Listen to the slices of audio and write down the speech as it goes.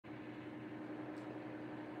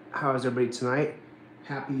How is everybody tonight?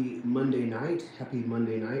 Happy Monday night. Happy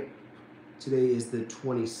Monday night. Today is the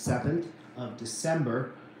 27th of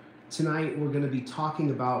December. Tonight we're going to be talking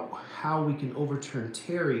about how we can overturn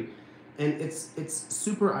Terry. And it's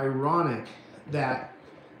super ironic that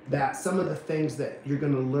some of the things that you're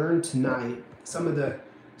going to learn tonight, some of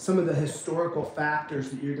the historical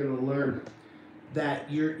factors that you're going to learn,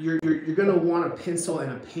 that you're going to want a pencil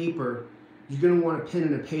and a paper. You're going to want a pen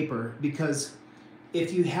and a paper, because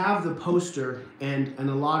if you have the poster, and a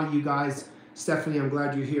lot of you guys, Stephanie, I'm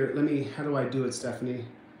glad you're here. How do I do it, Stephanie?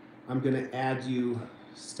 I'm going to add you,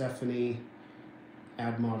 Stephanie,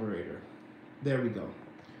 add moderator. There we go.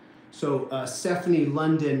 So Stephanie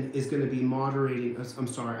London is going to be moderating. I'm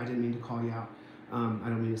sorry, I didn't mean to call you out. I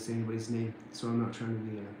don't mean to say anybody's name, so I'm not trying to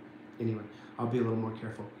be, anyway, I'll be a little more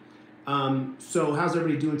careful. So how's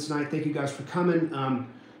everybody doing tonight? Thank you guys for coming.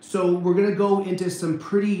 So we're gonna go into some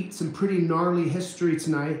pretty gnarly history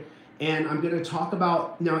tonight, and I'm gonna talk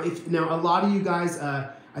about now. A lot of you guys,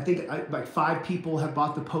 I think like 5 people have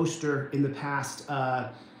bought the poster in the past 5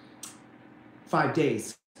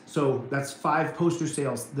 days. So that's 5 poster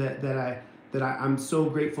sales that I'm so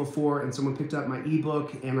grateful for. And someone picked up my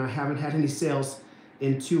ebook, and I haven't had any sales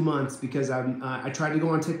in 2 months because I tried to go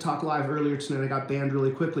on TikTok live earlier tonight. I got banned really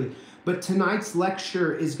quickly. But tonight's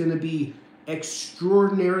lecture is gonna be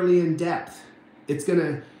extraordinarily in depth. It's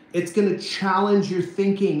gonna challenge your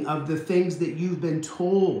thinking of the things that you've been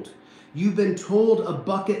told. You've been told a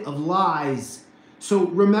bucket of lies. So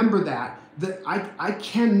remember that I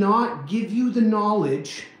cannot give you the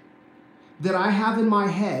knowledge that I have in my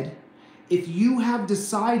head if you have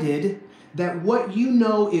decided that what you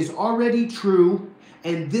know is already true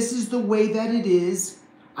and this is the way that it is.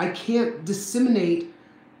 I can't disseminate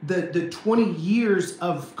the 20 years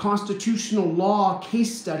of constitutional law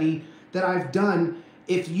case study that I've done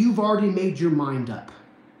if you've already made your mind up.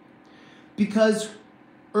 Because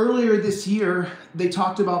earlier this year, they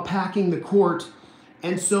talked about packing the court,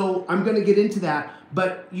 and so I'm going to get into that,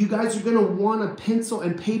 but you guys are going to want a pencil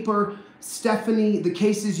and paper. Stephanie, the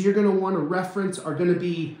cases you're going to want to reference are going to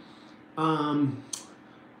be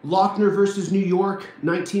Lochner versus New York,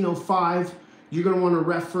 1905. You're going to want to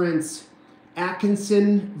reference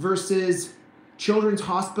Atkinson versus Children's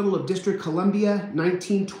Hospital of District of Columbia,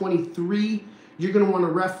 1923. You're going to want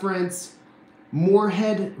to reference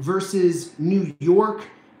Moorhead versus New York,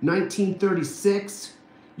 1936.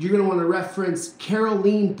 You're going to want to reference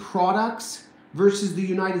Caroline Products versus the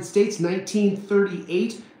United States,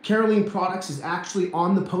 1938. Caroline Products is actually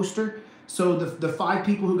on the poster. So the 5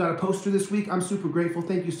 people who got a poster this week, I'm super grateful.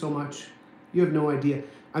 Thank you so much. You have no idea.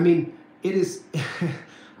 I mean, it is...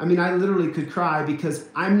 I literally could cry because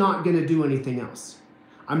I'm not going to do anything else.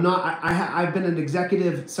 I've been an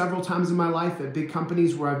executive several times in my life at big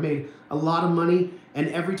companies where I've made a lot of money. And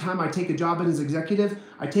every time I take a job as an executive,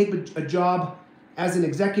 I take a job as an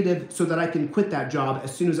executive so that I can quit that job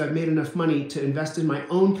as soon as I've made enough money to invest in my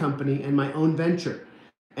own company and my own venture.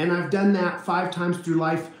 And I've done that 5 times through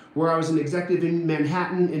life, where I was an executive in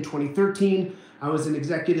Manhattan in 2013. I was an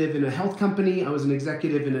executive in a health company. I was an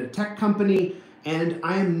executive in a tech company. And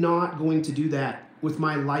I am not going to do that with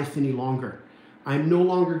my life any longer. I'm no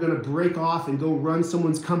longer going to break off and go run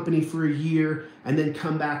someone's company for a year and then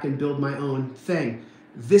come back and build my own thing.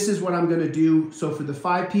 This is what I'm going to do. So for the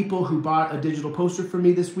 5 people who bought a digital poster for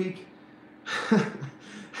me this week,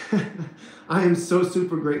 I am so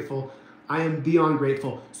super grateful. I am beyond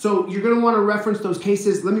grateful. So you're going to want to reference those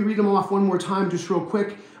cases. Let me read them off one more time just real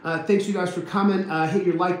quick. Thanks you guys for coming. Hit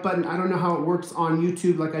your like button. I don't know how it works on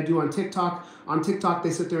YouTube like I do on TikTok. On TikTok,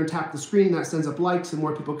 they sit there and tap the screen. That sends up likes and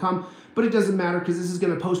more people come. But it doesn't matter because this is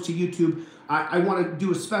going to post to YouTube. I want to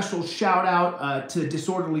do a special shout out to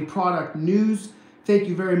Disorderly Product News. Thank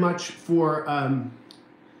you very much for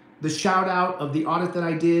the shout out of the audit that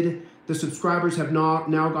I did. The subscribers have now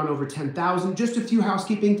gone over 10,000. Just a few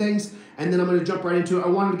housekeeping things, and then I'm going to jump right into it. I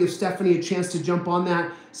wanted to give Stephanie a chance to jump on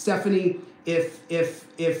that. Stephanie, if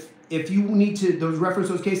you need to reference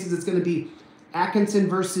those cases, it's going to be Atkinson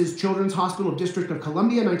versus Children's Hospital of District of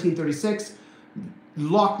Columbia, 1936.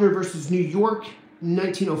 Lochner versus New York,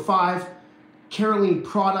 1905. Caroline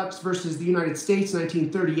Products versus the United States,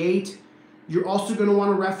 1938. You're also going to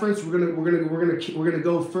want to reference. We're going to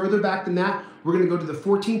go further back than that. We're going to go to the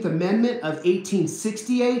 14th Amendment of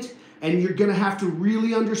 1868, and you're going to have to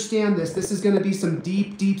really understand this. This is going to be some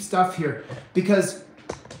deep stuff here because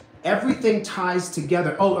everything ties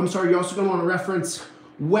together. Oh, I'm sorry. You're also going to want to reference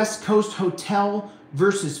West Coast Hotel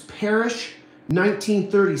versus Parrish,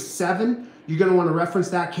 1937. You're going to want to reference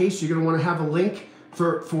that case. You're going to want to have a link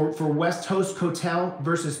for West Coast Hotel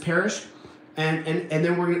versus Parrish. And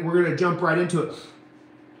then we're gonna jump right into it.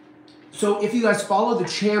 So if you guys follow the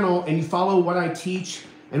channel and you follow what I teach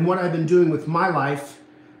and what I've been doing with my life,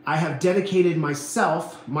 I have dedicated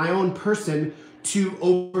myself, my own person, to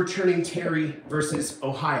overturning Terry versus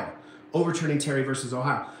Ohio. Overturning Terry versus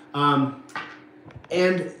Ohio.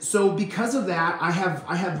 And so because of that, I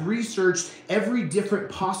have researched every different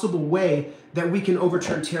possible way that we can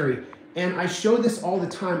overturn Terry. And I show this all the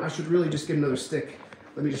time. I should really just get another stick.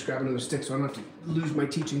 Let me just grab another stick so I don't have to lose my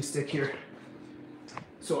teaching stick here.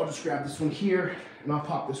 So I'll just grab this one here and I'll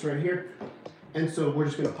pop this right here. And so we're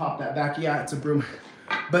just gonna pop that back. Yeah, it's a broom.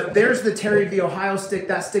 But there's the Terry v. Ohio stick.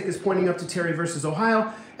 That stick is pointing up to Terry versus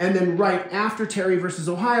Ohio. And then right after Terry versus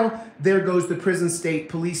Ohio, there goes the prison state,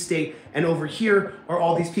 police state, and over here are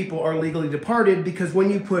all these people are legally departed, because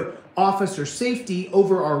when you put officer safety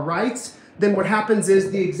over our rights, then what happens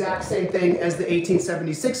is the exact same thing as the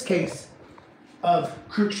 1876 case of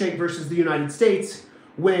Cruikshank versus the United States,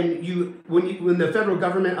 when the federal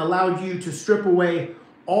government allowed you to strip away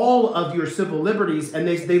all of your civil liberties, and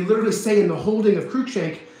they literally say in the holding of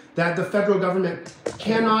Cruikshank that the federal government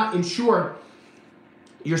cannot ensure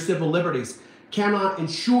your civil liberties, cannot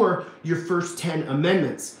ensure your first 10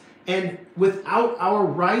 amendments. And without our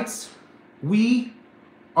rights, we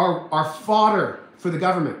are fodder for the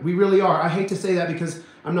government. We really are. I hate to say that because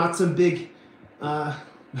I'm not some big,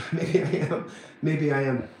 maybe I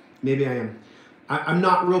am. I'm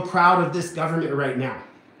not real proud of this government right now.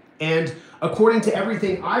 And according to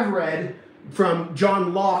everything I've read from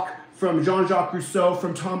John Locke, from Jean-Jacques Rousseau,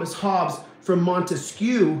 from Thomas Hobbes, from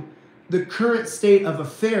Montesquieu, the current state of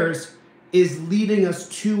affairs is leading us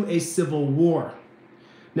to a civil war.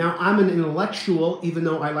 Now, I'm an intellectual, even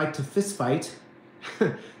though I like to fist fight.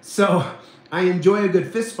 So I enjoy a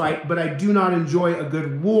good fist fight, but I do not enjoy a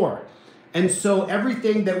good war. And so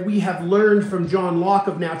everything that we have learned from John Locke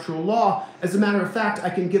of natural law, as a matter of fact, I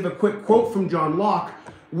can give a quick quote from John Locke.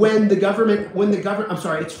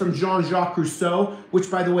 It's from Jean-Jacques Rousseau, which,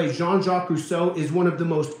 by the way, Jean-Jacques Rousseau is one of the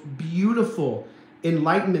most beautiful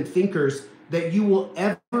Enlightenment thinkers that you will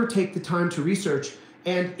ever take the time to research.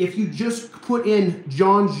 And if you just put in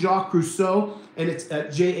Jean-Jacques Rousseau, and it's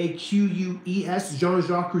J-A-Q-U-E-S,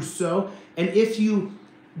 Jean-Jacques Rousseau, and if you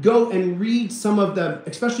go and read some of the,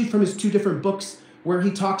 especially from his two different books, where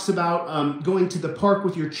he talks about going to the park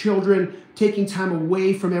with your children, taking time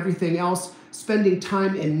away from everything else, spending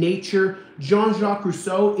time in nature. Jean-Jacques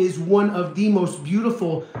Rousseau is one of the most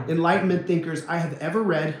beautiful Enlightenment thinkers I have ever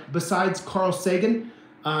read, besides Carl Sagan.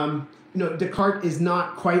 Descartes is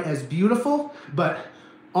not quite as beautiful, but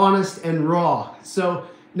honest and raw. So,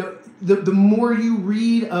 the more you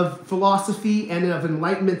read of philosophy and of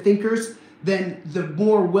Enlightenment thinkers, then the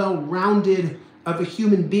more well-rounded of a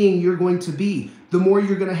human being you're going to be. The more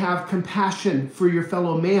you're going to have compassion for your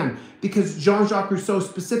fellow man. Because Jean-Jacques Rousseau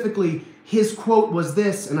specifically, his quote was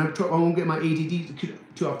this, and I won't get my ADD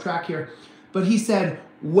too off track here, but he said,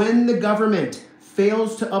 when the government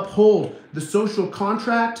fails to uphold the social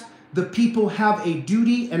contract, the people have a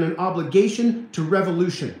duty and an obligation to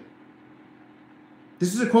revolution.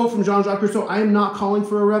 This is a quote from Jean-Jacques Rousseau. I am not calling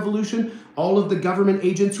for a revolution. All of the government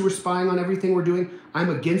agents who are spying on everything we're doing, I'm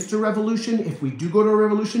against a revolution. If we do go to a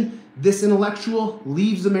revolution, this intellectual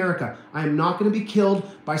leaves America. I am not going to be killed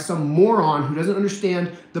by some moron who doesn't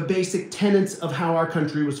understand the basic tenets of how our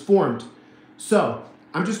country was formed. So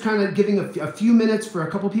I'm just kind of giving a few minutes for a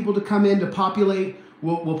couple people to come in to populate.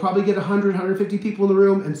 We'll probably get 100, 150 people in the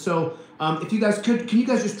room. And so if you guys could, can you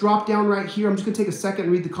guys just drop down right here? I'm just going to take a second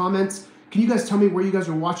and read the comments. Can you guys tell me where you guys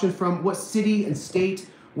are watching from? What city and state?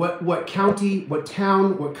 What county? What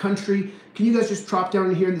town? What country? Can you guys just drop down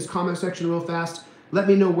in here in this comment section real fast? Let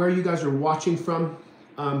me know where you guys are watching from.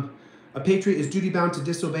 A patriot is duty-bound to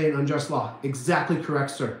disobey an unjust law. Exactly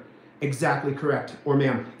correct, sir. Exactly correct. Or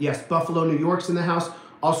ma'am. Yes, Buffalo, New York's in the house.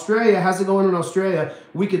 Australia, how's it going in Australia?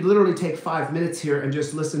 We could literally take 5 minutes here and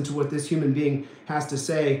just listen to what this human being has to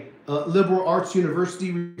say. Liberal Arts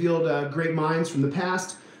University revealed great minds from the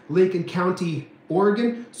past. Lincoln County,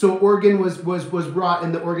 Oregon. So Oregon was brought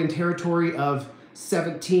in the Oregon Territory of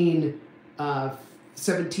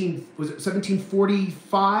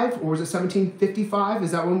 1745 or was it 1755?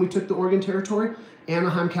 Is that when we took the Oregon Territory?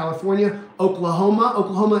 Anaheim, California,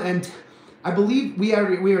 Oklahoma, and I believe we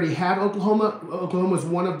already had Oklahoma. Oklahoma was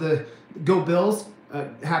one of the Go Bills.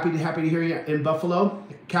 Happy to hear you in Buffalo,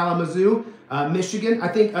 Kalamazoo, Michigan. I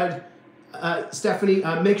think Stephanie,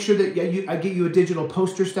 make sure that I get you a digital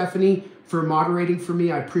poster, Stephanie, for moderating for me.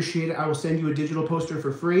 I appreciate it. I will send you a digital poster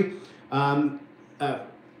for free.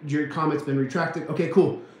 Your comment's been retracted. Okay,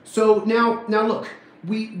 cool. So now look,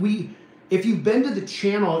 if you've been to the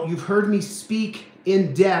channel, you've heard me speak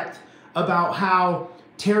in depth about how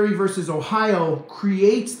Terry versus Ohio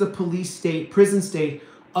creates the police state, prison state,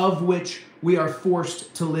 of which we are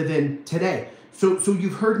forced to live in today. So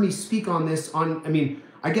you've heard me speak on this I mean,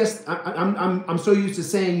 I guess I'm so used to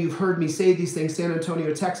saying you've heard me say these things. San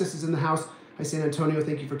Antonio, Texas is in the house. Hi, San Antonio.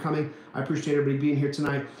 Thank you for coming. I appreciate everybody being here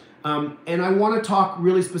tonight. And I want to talk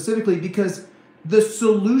really specifically because the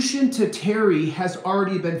solution to Terry has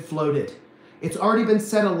already been floated. It's already been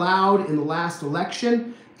said aloud in the last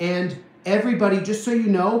election. And everybody, just so you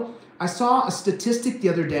know, I saw a statistic the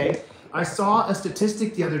other day.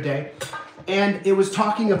 And it was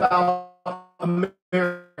talking about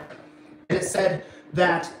America. And it said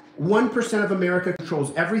that 1% of America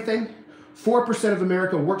controls everything. 4% of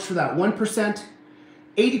America works for that 1%.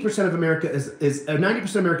 80% of America 90%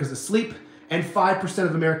 of America is asleep. And 5%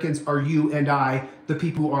 of Americans are you and I, the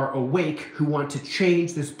people who are awake, who want to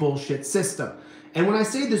change this bullshit system. And when I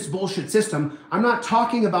say this bullshit system, I'm not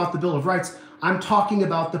talking about the Bill of Rights. I'm talking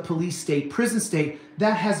about the police state, prison state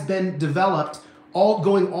that has been developed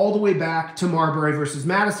going all the way back to Marbury versus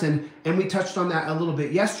Madison. And we touched on that a little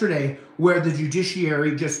bit yesterday, where the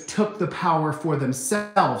judiciary just took the power for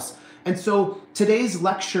themselves. And so today's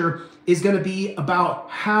lecture is going to be about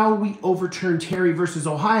how we overturn Terry versus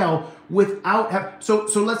Ohio without so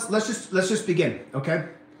let's just begin, okay?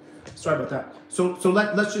 Sorry about that. So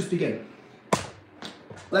let's just begin.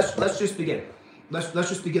 Let's just begin. Let's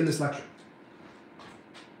just begin this lecture.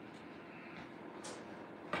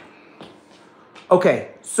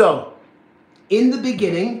 Okay, so in the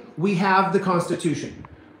beginning, we have the Constitution.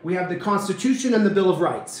 We have the Constitution and the Bill of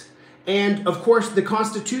Rights. And of course, the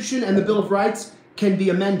Constitution and the Bill of Rights can be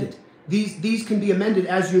amended. These can be amended.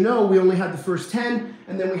 As you know, we only have the first 10,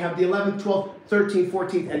 and then we have the 11th, 12th, 13th,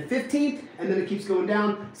 14th, and 15th, and then it keeps going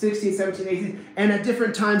down, 16th, 17th, 18th. And at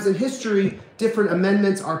different times in history, different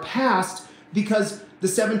amendments are passed, because the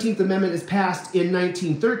 17th Amendment is passed in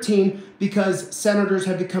 1913 because senators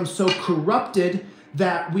have become so corrupted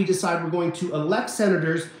that we decide we're going to elect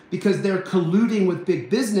senators because they're colluding with big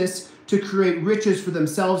business to create riches for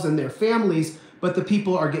themselves and their families, but the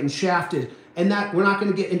people are getting shafted. And that we're not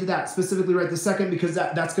going to get into that specifically right this second, because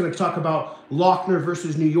that's going to talk about Lochner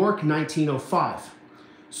versus New York, 1905.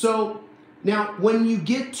 So now when you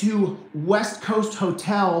get to West Coast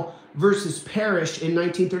Hotel versus Parrish in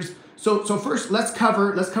 1930s, so first let's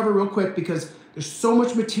cover real quick, because there's so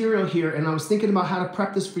much material here, and I was thinking about how to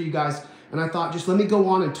prep this for you guys, and I thought just let me go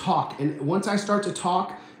on and talk. And once I start to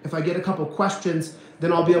talk, if I get a couple questions,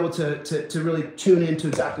 then I'll be able to really tune into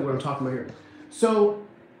exactly what I'm talking about here. So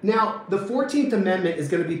now the 14th Amendment is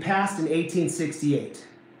going to be passed in 1868.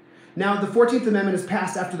 Now the 14th Amendment is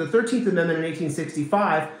passed after the 13th Amendment in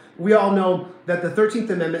 1865. We all know that the 13th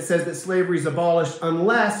Amendment says that slavery is abolished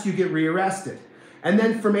unless you get rearrested. And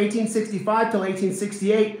then from 1865 till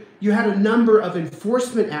 1868, you had a number of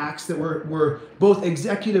enforcement acts that were both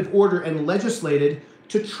executive order and legislated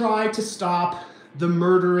to try to stop the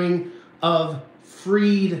murdering of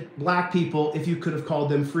freed black people, if you could have called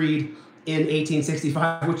them freed, in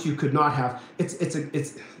 1865, which you could not have.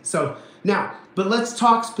 So now, but let's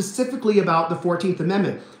talk specifically about the 14th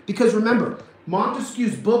Amendment, because remember,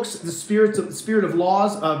 Montesquieu's books, The Spirit of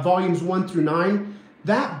Laws, volumes 1 through 9,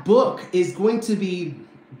 that book is going to be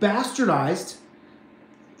bastardized,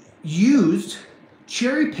 used,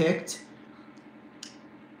 cherry-picked,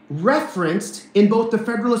 referenced in both the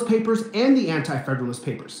Federalist Papers and the Anti-Federalist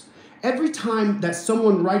Papers. Every time that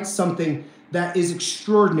someone writes something that is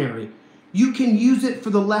extraordinary, you can use it for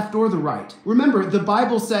the left or the right. Remember, the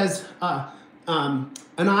Bible says an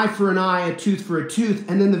eye for an eye, a tooth for a tooth,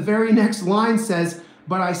 and then the very next line says,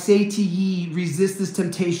 but I say to ye, resist this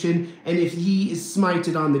temptation, and if ye is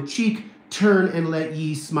smited on the cheek, turn and let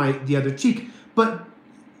ye smite the other cheek. But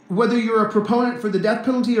whether you're a proponent for the death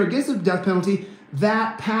penalty or against the death penalty,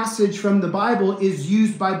 that passage from the Bible is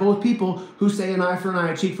used by both people who say an eye for an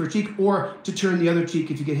eye, a cheek for a cheek, or to turn the other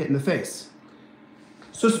cheek if you get hit in the face.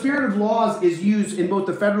 So Spirit of Laws is used in both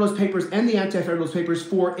the Federalist Papers and the Anti-Federalist Papers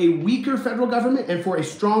for a weaker federal government and for a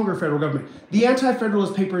stronger federal government. The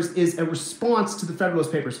Anti-Federalist Papers is a response to the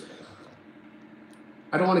Federalist Papers.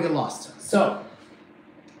 I don't want to get lost. So,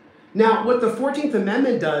 now what the 14th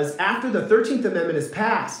Amendment does, after the 13th Amendment is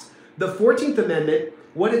passed, the 14th Amendment,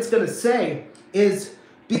 what it's going to say is,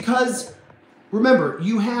 because remember,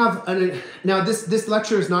 you have, now this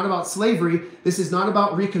lecture is not about slavery, this is not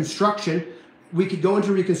about Reconstruction. We could go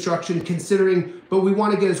into Reconstruction considering, but we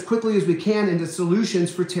want to get as quickly as we can into solutions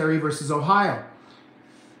for Terry versus Ohio.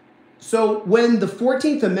 So when the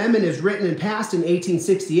 14th Amendment is written and passed in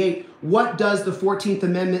 1868, what does the 14th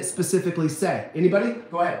Amendment specifically say? Anybody?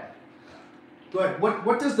 Go ahead. Go ahead.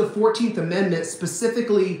 What does the 14th Amendment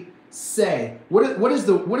specifically say? What is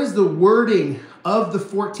the wording of the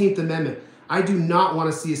 14th Amendment? I do not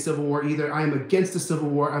want to see a civil war either. I am against a civil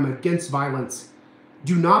war. I'm against violence.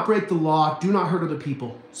 Do not break the law. Do not hurt other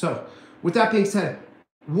people. So with that being said,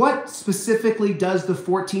 what specifically does the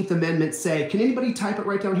 14th Amendment say? Can anybody type it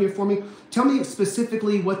right down here for me? Tell me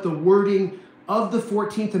specifically what the wording of the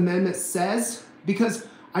 14th Amendment says, because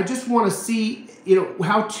I just want to see,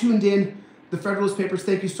 how tuned in the Federalist Papers.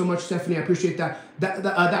 Thank you so much, Stephanie. I appreciate that.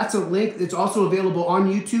 That's a link. It's also available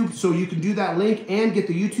on YouTube, so you can do that link and get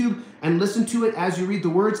the YouTube and listen to it as you read the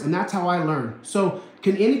words, and that's how I learn. So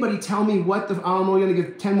can anybody tell me what I'm only going to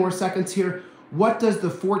give 10 more seconds here. What does the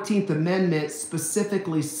 14th Amendment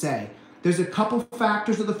specifically say? There's a couple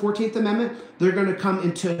factors of the 14th Amendment. They're going to come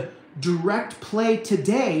into direct play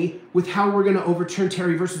today with how we're going to overturn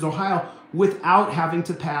Terry versus Ohio without having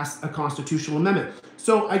to pass a constitutional amendment.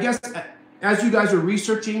 So I guess as you guys are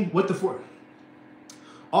researching what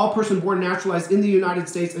all person born and naturalized in the United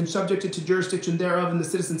States and subjected to jurisdiction thereof and the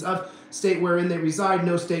citizens of state wherein they reside,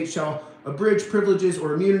 no state shall abridge privileges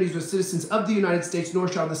or immunities of citizens of the United States, nor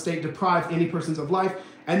shall the state deprive any persons of life,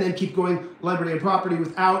 and then keep going, liberty and property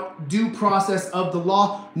without due process of the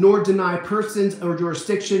law, nor deny persons or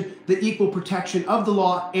jurisdiction the equal protection of the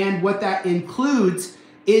law. And what that includes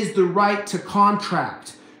is the right to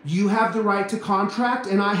contract. You have the right to contract,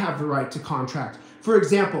 and I have the right to contract. For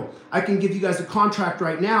example, I can give you guys a contract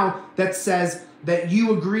right now that says that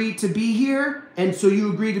you agree to be here, and so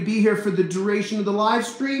you agree to be here for the duration of the live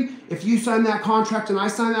stream. If you sign that contract and I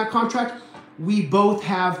sign that contract, we both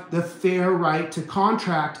have the fair right to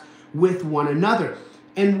contract with one another.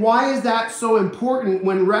 And why is that so important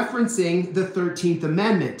when referencing the 13th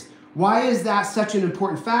Amendment? Why is that such an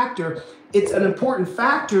important factor? It's an important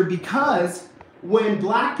factor because when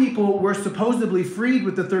black people were supposedly freed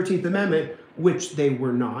with the 13th Amendment, which they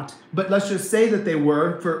were not, but let's just say that they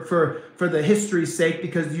were for the history's sake,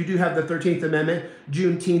 because you do have the 13th Amendment.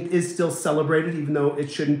 Juneteenth is still celebrated, even though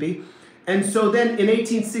it shouldn't be. And so then in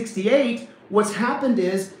 1868, what's happened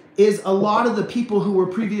is a lot of the people who were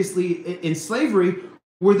previously in slavery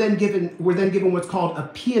were then given what's called a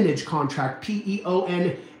peonage contract,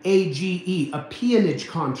 Peonage, a peonage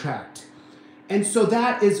contract. And so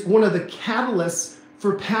that is one of the catalysts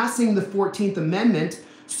for passing the 14th Amendment,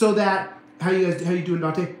 so that, how you doing,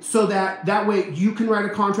 Dante? So that way you can write a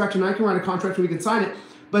contract and I can write a contract and we can sign it.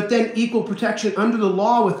 But then equal protection under the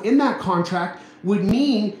law within that contract would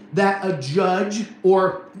mean that a judge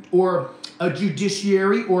or a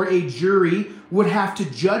judiciary or a jury would have to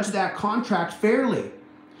judge that contract fairly.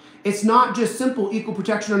 It's not just simple equal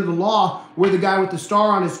protection under the law where the guy with the star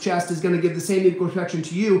on his chest is going to give the same equal protection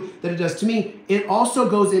to you that it does to me. It also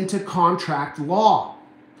goes into contract law.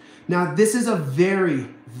 Now, this is a very,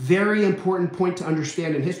 very important point to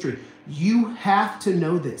understand in history. You have to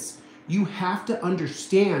know this. You have to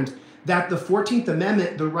understand that the 14th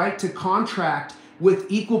Amendment, the right to contract with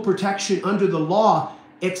equal protection under the law,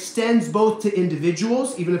 extends both to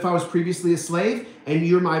individuals, even if I was previously a slave and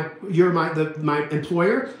you're my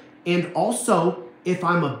employer, and also if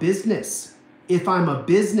I'm a business.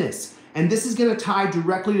 And this is going to tie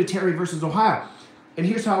directly to Terry versus Ohio. And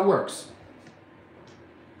here's how it works.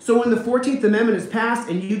 So when the 14th Amendment is passed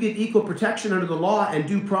and you get equal protection under the law and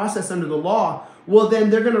due process under the law, well,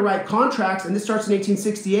 then they're going to write contracts, and this starts in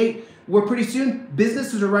 1868, where pretty soon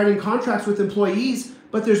businesses are writing contracts with employees,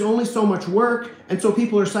 but there's only so much work, and so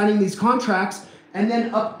people are signing these contracts. And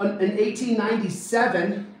then up in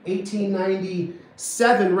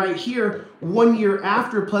 1897 right here, 1 year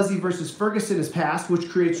after Plessy versus Ferguson is passed, which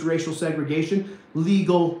creates racial segregation,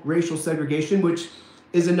 legal racial segregation, which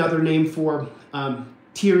is another name for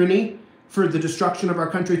tyranny, for the destruction of our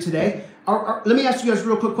country today. Let me ask you guys a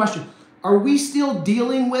real quick question. Are we still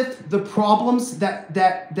dealing with the problems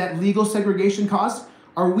that legal segregation caused?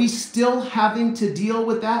 Are we still having to deal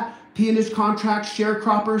with that? Peonage contracts,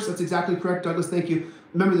 sharecroppers, that's exactly correct, Douglas, thank you.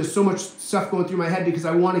 Remember, there's so much stuff going through my head because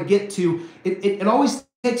I want to get to, it always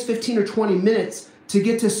takes 15 or 20 minutes to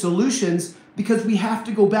get to solutions, because we have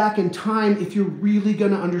to go back in time if you're really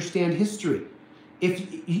going to understand history.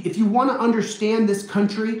 If you want to understand this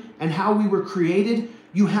country and how we were created,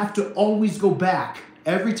 you have to always go back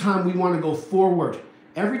every time we want to go forward.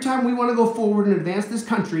 Every time we want to go forward and advance this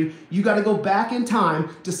country, you got to go back in time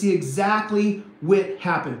to see exactly what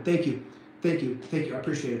happened. Thank you. Thank you. Thank you. I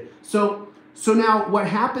appreciate it. So now what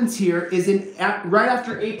happens here is right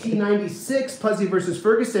after 1896, Plessy versus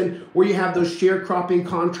Ferguson, where you have those sharecropping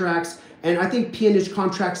contracts, and I think peonage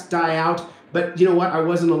contracts die out, but you know what? I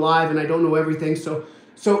wasn't alive and I don't know everything. So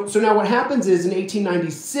now what happens is in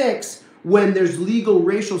 1896, when there's legal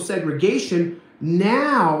racial segregation,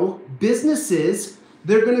 now businesses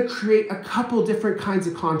they're going to create a couple different kinds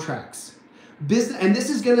of contracts. And this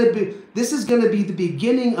is going to be the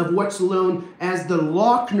beginning of what's known as the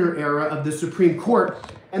Lochner era of the Supreme Court.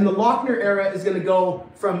 And the Lochner era is going to go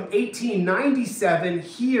from 1897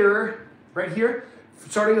 here, right here,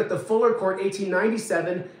 starting at the Fuller Court,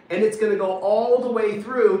 1897, and it's going to go all the way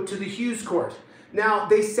through to the Hughes Court. Now,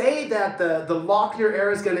 they say that the Lochner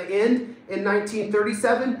era is going to end in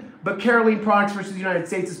 1937, but Caroline Products versus the United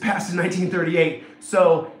States is passed in 1938.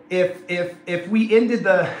 So if we ended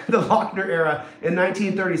the Lochner era in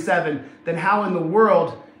 1937, then how in the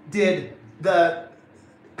world did the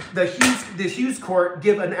Hughes Court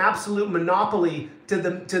give an absolute monopoly to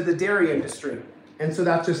the dairy industry? And so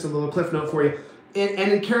that's just a little cliff note for you.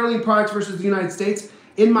 And in Caroline Products versus the United States,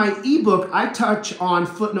 in my ebook, I touch on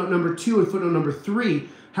footnote number 2 and footnote number 3.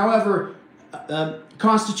 However,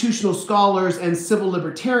 constitutional scholars and civil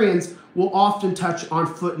libertarians will often touch on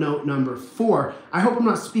footnote number 4. I hope I'm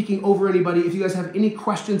not speaking over anybody. If you guys have any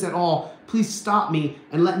questions at all, please stop me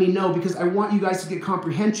and let me know, because I want you guys to get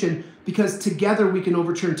comprehension, because together we can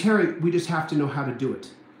overturn Terry. We just have to know how to do it.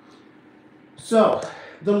 So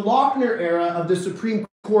the Lochner era of the Supreme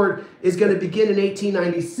Court is going to begin in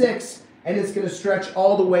 1896, and it's going to stretch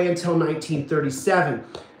all the way until 1937.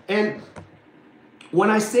 And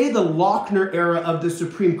when I say the Lochner era of the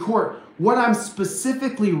Supreme Court, what I'm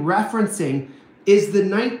specifically referencing is the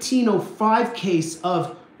 1905 case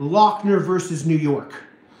of Lochner versus New York.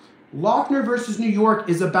 Lochner versus New York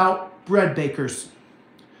is about bread bakers,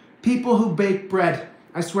 people who bake bread,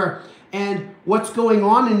 I swear. And what's going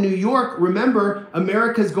on in New York, remember,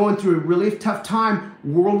 America's going through a really tough time.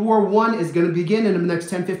 World War I is going to begin in the next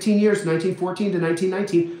 10, 15 years, 1914 to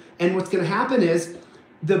 1919. And what's going to happen is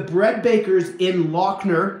the bread bakers in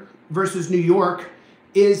Lochner versus New York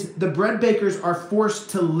is the bread bakers are forced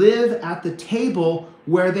to live at the table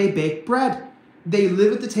where they bake bread. They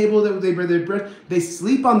live at the table that they bake their bread. They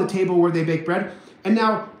sleep on the table where they bake bread. And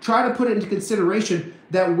now try to put it into consideration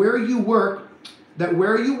that where you work,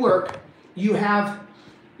 you have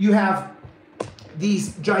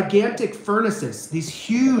these gigantic furnaces, these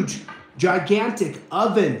huge, gigantic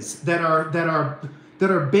ovens that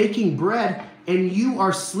are baking bread, and you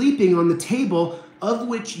are sleeping on the table of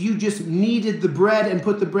which you just kneaded the bread and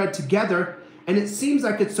put the bread together. And it seems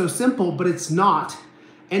like it's so simple, but it's not.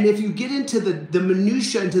 And if you get into the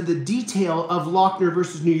minutia, into the detail of Lochner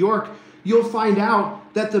versus New York, you'll find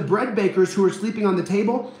out that the bread bakers who are sleeping on the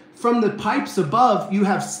table, from the pipes above, you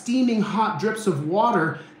have steaming hot drips of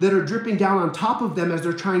water that are dripping down on top of them as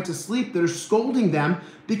they're trying to sleep. They're scolding them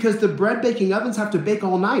because the bread baking ovens have to bake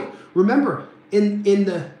all night. Remember, in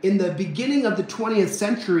the beginning of the 20th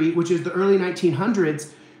century, which is the early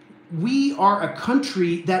 1900s, we are a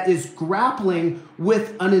country that is grappling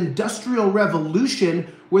with an industrial revolution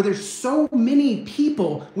where there's so many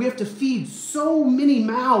people, we have to feed so many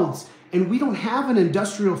mouths, and we don't have an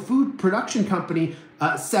industrial food production company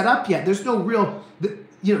set up yet. There's no real,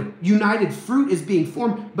 United Fruit is being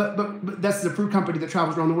formed, but that's the fruit company that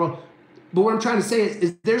travels around the world. But what I'm trying to say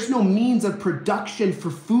is there's no means of production for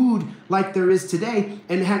food like there is today.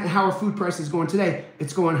 And how are food prices going today?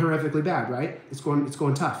 It's going horrifically bad, right? It's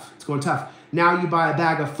going tough. It's going tough. Now you buy a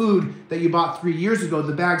bag of food that you bought 3 years ago.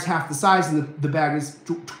 The bag's half the size, and the bag is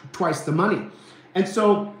twice the money. And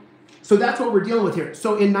so that's what we're dealing with here.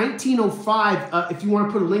 So in 1905, if you want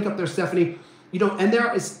to put a link up there, Stephanie, and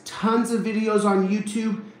there is tons of videos on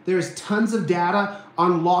YouTube. There's tons of data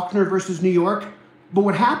on Lochner versus New York. But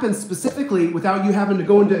what happens specifically, without you having to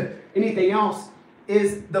go into anything else,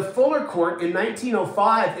 is the Fuller Court in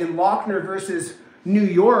 1905 in Lochner versus New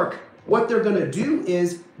York, what they're going to do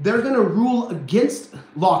is they're going to rule against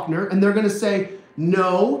Lochner, and they're going to say,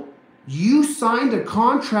 no, you signed a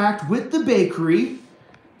contract with the bakery.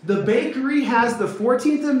 The bakery has the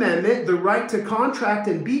 14th Amendment, the right to contract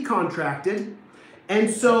and be contracted. And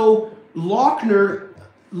so Lochner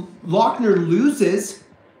loses.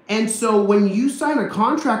 And so when you sign a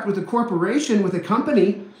contract with a corporation, with a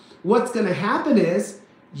company, what's going to happen is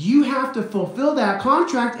you have to fulfill that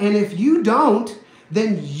contract. And if you don't,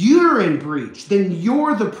 then you're in breach. Then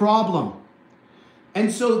you're the problem.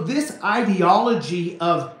 And so this ideology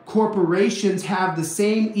of corporations have the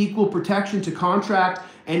same equal protection to contract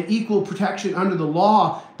and equal protection under the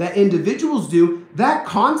law that individuals do, that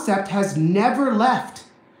concept has never left.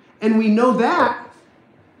 And we know that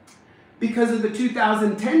because of the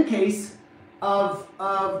 2010 case of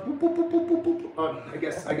I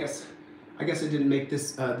guess I didn't make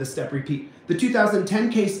this step repeat. The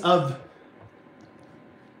 2010 case of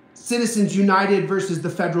Citizens United versus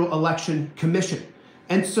the Federal Election Commission.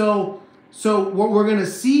 And so what we're going to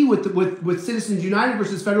see with Citizens United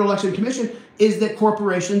versus Federal Election Commission is that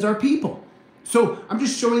corporations are people. So I'm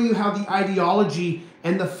just showing you how the ideology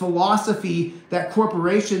and the philosophy that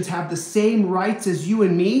corporations have the same rights as you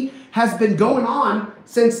and me has been going on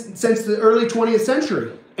since the early 20th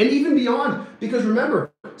century and even beyond. Because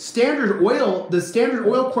remember, the Standard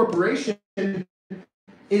Oil Corporation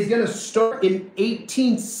is going to start in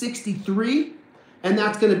 1863, and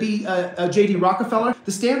that's going to be J.D. Rockefeller.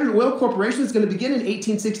 The Standard Oil Corporation is going to begin in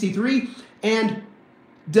 1863, and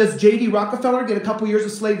does J.D. Rockefeller get a couple years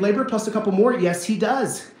of slave labor plus a couple more? Yes, he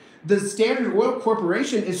does. The Standard Oil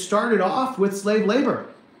Corporation is started off with slave labor.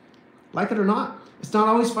 Like it or not. It's not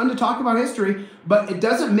always fun to talk about history, but it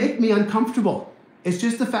doesn't make me uncomfortable. It's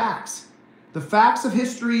just the facts. The facts of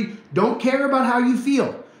history don't care about how you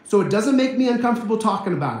feel. So it doesn't make me uncomfortable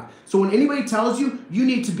talking about it. So when anybody tells you you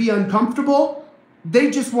need to be uncomfortable,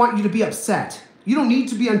 they just want you to be upset. You don't need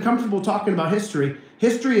to be uncomfortable talking about history.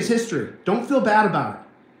 History is history. Don't feel bad about it.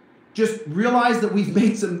 Just realize that we've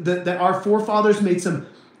made that our forefathers made some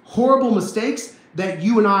horrible mistakes that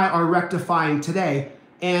you and I are rectifying today.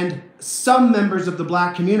 And some members of the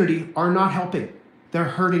black community are not helping. They're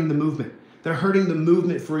hurting the movement. They're hurting the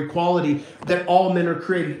movement for equality, that all men are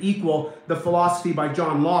created equal, the philosophy by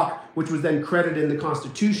John Locke, which was then credited in the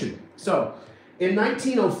Constitution. So in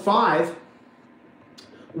 1905,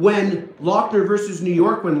 when Lochner versus New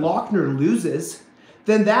York, when Lochner loses,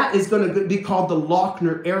 then that is going to be called the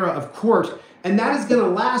Lochner era of court. And that is going to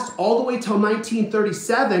last all the way till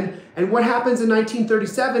 1937. And what happens in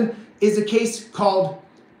 1937 is a case called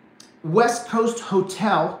West Coast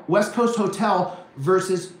Hotel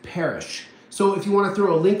versus Parrish. So if you want to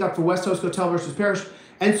throw a link up for West Coast Hotel versus Parrish.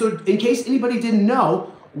 And so in case anybody didn't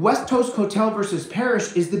know, West Coast Hotel versus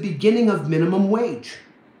Parrish is the beginning of minimum wage.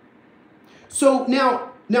 So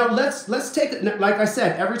now let's take it, like I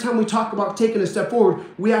said, every time we talk about taking a step forward,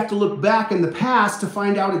 we have to look back in the past to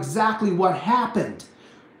find out exactly what happened.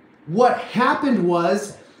 What happened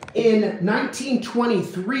was in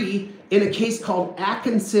 1923, in a case called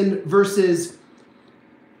Atkinson versus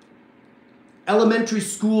Elementary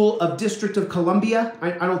School of District of Columbia.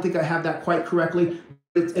 I don't think I have that quite correctly.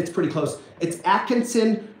 It's pretty close. It's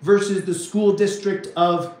Atkinson versus the School District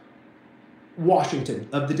of Washington,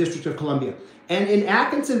 of the District of Columbia. And in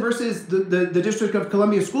Atkinson versus the District of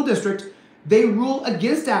Columbia School District, they rule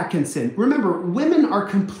against Atkinson. Remember, women are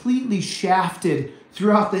completely shafted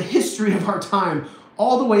throughout the history of our time,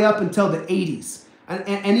 all the way up until the 80s.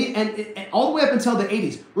 And all the way up until the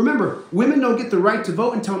 80s. Remember, women don't get the right to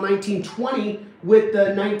vote until 1920 with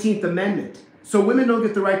the 19th Amendment. So women don't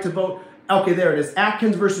get the right to vote. Okay, there it is.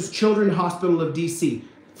 Atkins versus Children's Hospital of D.C.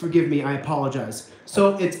 Forgive me, I apologize.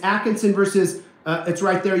 So it's Atkinson versus, it's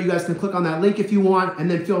right there. You guys can click on that link if you want, and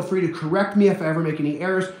then feel free to correct me if I ever make any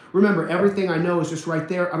errors. Remember, everything I know is just right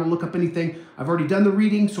there. I don't look up anything. I've already done the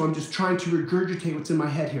reading, so I'm just trying to regurgitate what's in my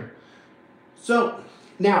head here. So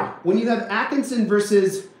now, when you have Atkinson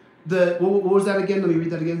versus what was that again? Let me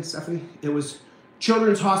read that again, Stephanie. It was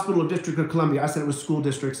Children's Hospital of District of Columbia. I said it was school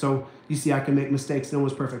district, so you see I can make mistakes. No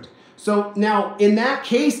one's perfect. So now, in that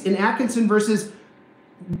case, in Atkinson versus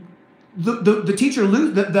the teacher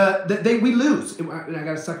lose, we lose. I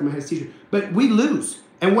got to suck in my head, teacher. But we lose.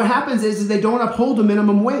 And what happens is they don't uphold the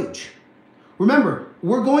minimum wage. Remember,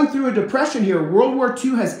 we're going through a depression here. World War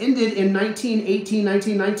II has ended in 1918,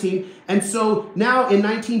 1919. And so now in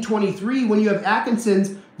 1923, when you have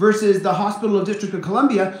Atkinson's versus the Hospital of District of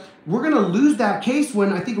Columbia, we're going to lose that case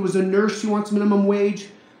when I think it was a nurse, she wants minimum wage.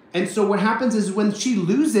 And so what happens is when she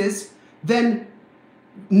loses, then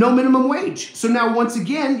no minimum wage. So now once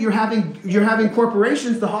again, you're having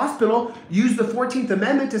corporations, the hospital, use the 14th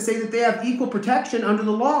Amendment to say that they have equal protection under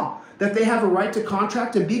the law, that they have a right to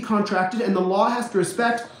contract and be contracted, and the law has to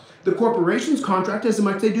respect the corporation's contract as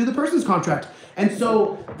much as they do the person's contract. And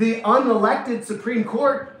so the unelected Supreme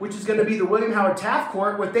Court, which is going to be the William Howard Taft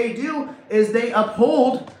Court, what they do is they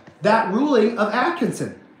uphold that ruling of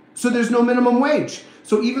Atkinson. So there's no minimum wage.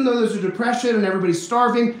 So even though there's a depression and everybody's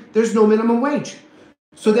starving, there's no minimum wage.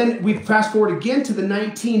 So then we fast forward again to the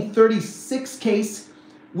 1936 case,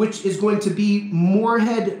 which is going to be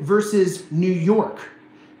Moorhead versus New York.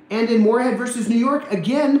 And in Moorhead versus New York,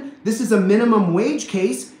 again, this is a minimum wage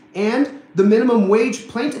case, and the minimum wage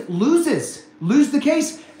plaintiff loses the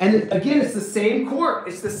case. And again, it's the same court.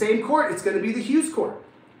 It's the same court. It's going to be the Hughes Court.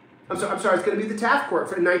 I'm sorry, it's going to be the Taft Court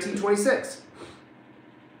for 1926.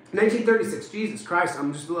 1936, Jesus Christ,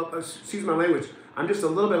 I'm just a little, excuse my language, I'm just a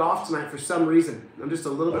little bit off tonight for some reason. I'm just a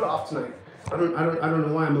little bit off tonight. I don't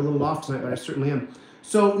know why I'm a little off tonight, but I certainly am.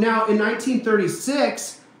 So now in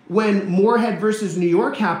 1936, when Moorhead versus New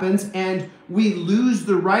York happens and we lose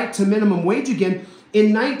the right to minimum wage again,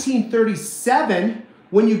 in 1937,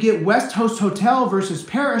 when you get West Coast Hotel versus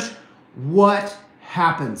Parish, what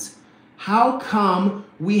happens? How come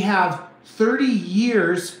we have 30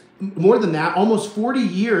 years, more than that, almost 40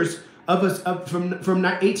 years from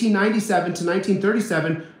 1897 to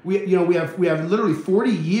 1937? We have literally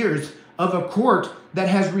 40 years of a court that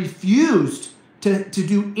has refused to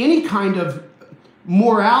do any kind of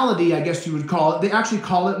morality, I guess you would call it. They actually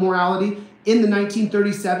call it morality. In the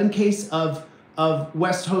 1937 case of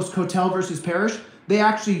West Coast Hotel versus Parish, they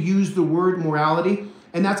actually used the word morality,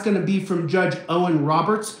 and that's going to be from Judge Owen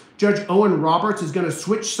Roberts. Judge Owen Roberts is going to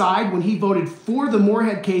switch side when he voted for the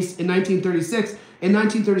Moorhead case in 1936. In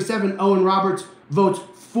 1937, Owen Roberts votes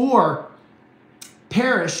for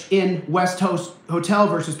Parish in West Coast Hotel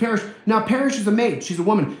versus Parish. Now, Parish is a maid. She's a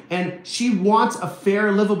woman, and she wants a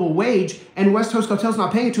fair, livable wage, and West Coast Hotel's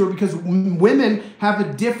not paying it to her because women have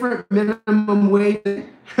a different minimum wage.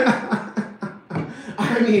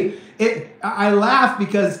 I mean, I laugh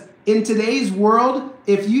because in today's world,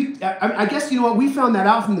 I guess, you know what, we found that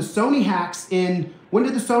out from the Sony hacks when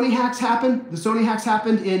did the Sony hacks happen? The Sony hacks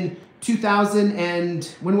happened in 2000 and,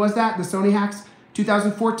 when was that? The Sony hacks?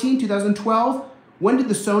 2014, 2012? When did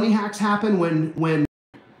the Sony hacks happen? When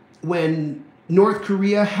North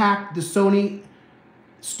Korea hacked the Sony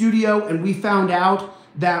studio and we found out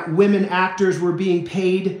that women actors were being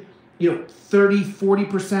paid, 30,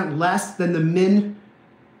 40% less than the men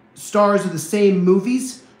stars of the same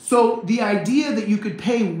movies. So the idea that you could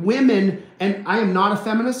pay women, and I am not a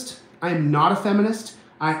feminist. I am not a feminist.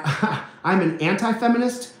 I'm an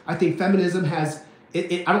anti-feminist. I think feminism has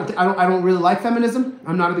I don't really like feminism.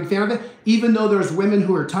 I'm not a big fan of it. Even though there's women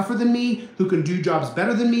who are tougher than me, who can do jobs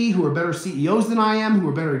better than me, who are better CEOs than I am, who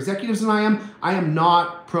are better executives than I am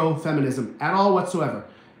not pro-feminism at all whatsoever.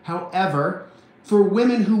 However, for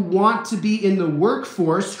women who want to be in the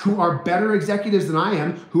workforce, who are better executives than I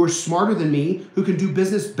am, who are smarter than me, who can do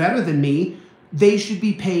business better than me, they should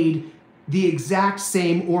be paid the exact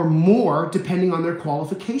same or more depending on their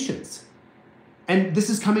qualifications. And this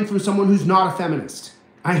is coming from someone who's not a feminist.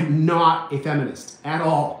 I am not a feminist at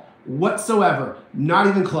all, whatsoever. Not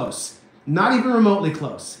even close. Not even remotely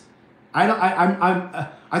close. I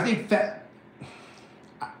think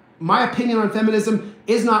my opinion on feminism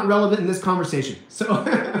is not relevant in this conversation. So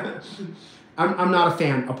I'm not a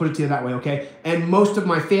fan. I'll put it to you that way, okay? And most of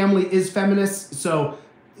my family is feminist, so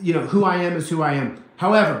who I am is who I am.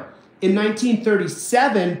 However, in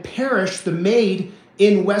 1937, Parish, the maid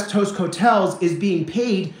in West Coast Hotels, is being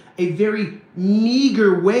paid a very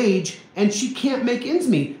meager wage, and she can't make ends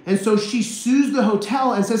meet. And so she sues the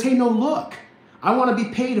hotel and says, hey, no, look, I want to be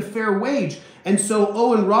paid a fair wage. And so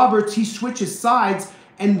Owen Roberts, he switches sides.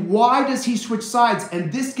 And why does he switch sides?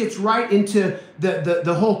 And this gets right into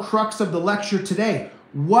the whole crux of the lecture today.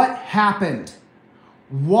 What happened?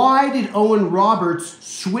 Why did Owen Roberts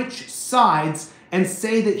switch sides and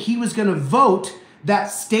say that he was going to vote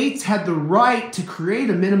that states had the right to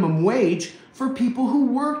create a minimum wage for people who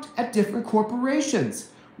worked at different corporations?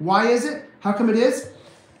 Why is it? How come it is?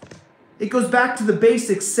 It goes back to the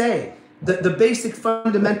basic saying, the basic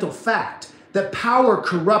fundamental fact that power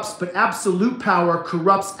corrupts, but absolute power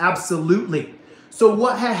corrupts absolutely. So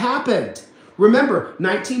what had happened? Remember,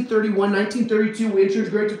 1931, 1932, we entered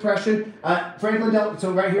the Great Depression. Franklin Delano,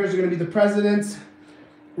 so right here is going to be the presidents.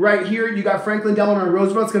 Right here, you got Franklin Delano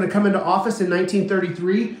Roosevelt's going to come into office in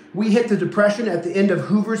 1933. We hit the Depression at the end of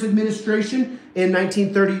Hoover's administration in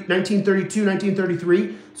 1932,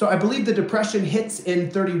 1933. So I believe the Depression hits in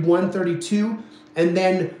 31, 32, and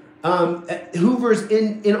then Hoover's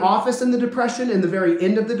in office in the Depression, in the very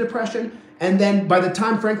end of the Depression. And then by the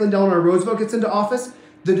time Franklin Delano Roosevelt gets into office,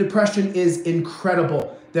 the Depression is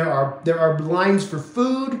incredible. There are lines for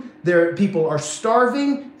food. People are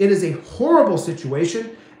starving. It is a horrible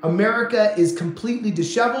situation. America is completely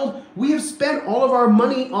disheveled. We have spent all of our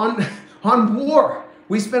money on war.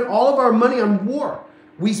 We spent all of our money on war.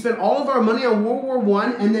 We spent all of our money on World War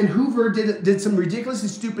I, and then Hoover did some ridiculously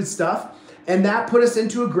stupid stuff, and that put us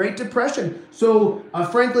into a Great Depression. So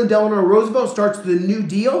Franklin Delano Roosevelt starts the New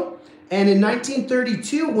Deal, and in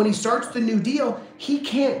 1932, when he starts the New Deal, he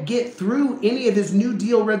can't get through any of his New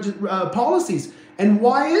Deal policies. And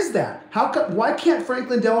why is that? Why can't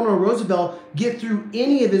Franklin Delano Roosevelt get through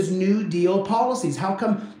any of his New Deal policies? How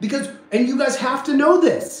come? Because, and you guys have to know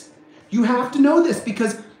this. You have to know this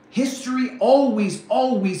because history always,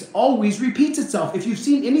 always, always repeats itself. If you've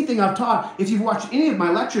seen anything I've taught, if you've watched any of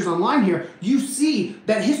my lectures online here, you see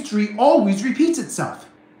that history always repeats itself.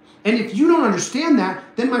 And if you don't understand that,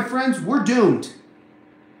 then my friends, we're doomed.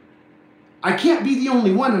 I can't be the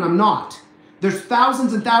only one, and I'm not. There's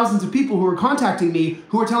thousands and thousands of people who are contacting me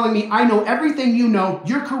who are telling me, I know everything you know,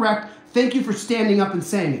 you're correct, Thank you for standing up and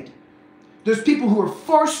saying it. There's people who are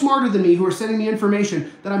far smarter than me who are sending me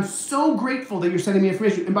information that I'm so grateful that you're sending me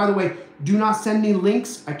information. And by the way, do not send me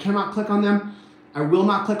links. I cannot click on them. I will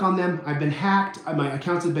not click on them. I've been hacked. My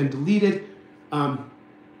accounts have been deleted.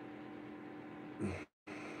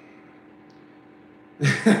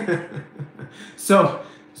 So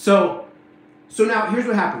now here's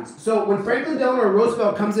what happens. So when Franklin Delano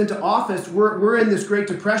Roosevelt comes into office, we're in this Great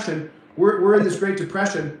Depression. We're in this Great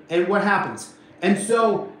Depression, and what happens? And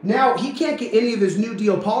so now he can't get any of his New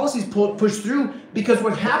Deal policies pushed through because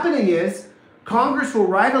what's happening is Congress will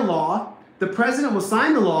write a law, the president will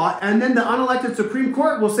sign the law, and then the unelected Supreme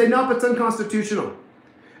Court will say, nope, it's unconstitutional.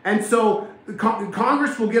 And so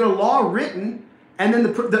Congress will get a law written, and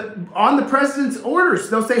then on the president's orders,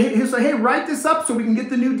 he'll say, hey, write this up so we can get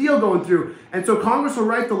the New Deal going through. And so Congress will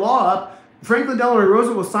write the law up, Franklin Delano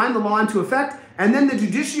Roosevelt will sign the law into effect, and then the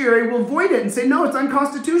judiciary will void it and say, no, it's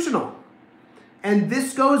unconstitutional. And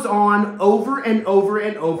this goes on over and over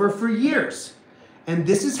and over for years. And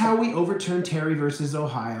this is how we overturn Terry versus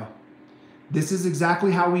Ohio. This is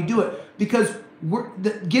exactly how we do it. Because we're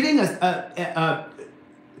getting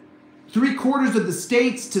 3/4 of the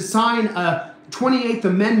states to sign a 28th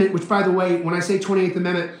Amendment, which, by the way, when I say 28th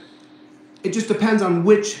Amendment, it just depends on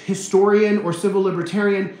which historian or civil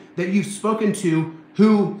libertarian that you've spoken to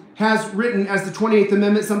who has written as the 28th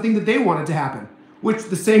Amendment something that they wanted to happen. Which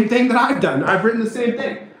the same thing that I've done. I've written the same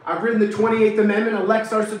thing. I've written the 28th Amendment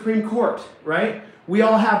elects our Supreme Court, right? We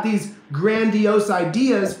all have these grandiose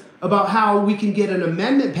ideas about how we can get an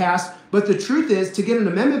amendment passed, but the truth is, to get an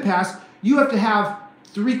amendment passed, you have to have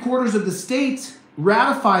 3/4 of the states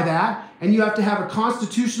ratify that, and you have to have a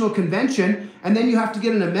constitutional convention, and then you have to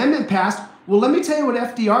get an amendment passed. Well, let me tell you what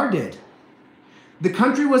FDR did. The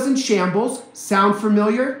country was in shambles. Sound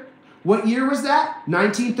familiar? What year was that?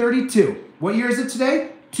 1932. What year is it today?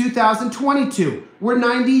 2022. We're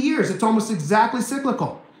 90 years. It's almost exactly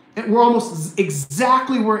cyclical. And we're almost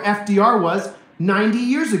exactly where FDR was 90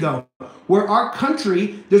 years ago, where our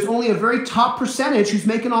country, there's only a very top percentage who's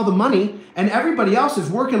making all the money, and everybody else is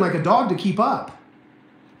working like a dog to keep up.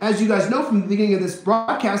 As you guys know from the beginning of this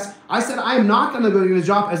broadcast, I said I am not going to go get a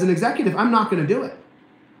job as an executive. I'm not going to do it.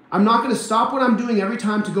 I'm not going to stop what I'm doing every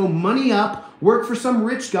time to go money up, work for some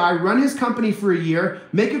rich guy, run his company for a year,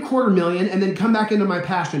 make $250,000, and then come back into my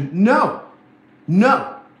passion. No.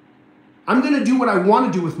 I'm going to do what I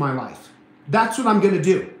want to do with my life. That's what I'm going to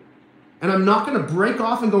do. And I'm not going to break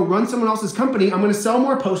off and go run someone else's company. I'm going to sell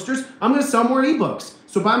more posters. I'm going to sell more ebooks.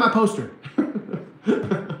 So buy my poster.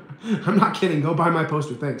 I'm not kidding. Go buy my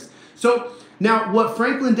poster. Thanks. So now what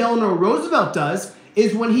Franklin Delano Roosevelt does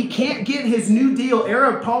is when he can't get his New Deal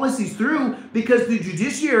era policies through because the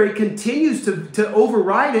judiciary continues to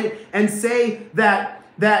override it and say that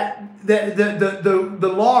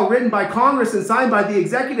the law written by Congress and signed by the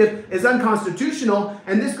executive is unconstitutional.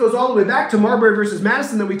 And this goes all the way back to Marbury versus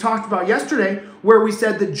Madison that we talked about yesterday, where we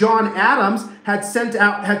said that John Adams had sent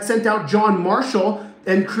out John Marshall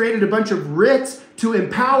and created a bunch of writs to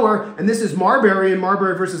empower, and this is Marbury and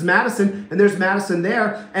Marbury versus Madison, and there's Madison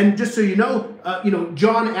there. And just so you know,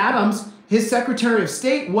 John Adams, his Secretary of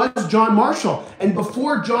State was John Marshall. And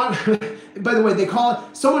before John, by the way, they call it,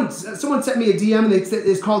 someone sent me a DM and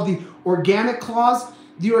it's called the Organic Clause.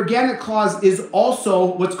 The Organic Clause is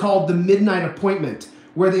also what's called the Midnight Appointment,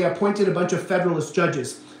 where they appointed a bunch of Federalist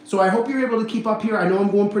judges. So I hope you're able to keep up here. I know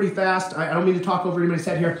I'm going pretty fast. I don't mean to talk over anybody's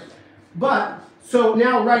head here. But, so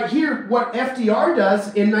now right here, what FDR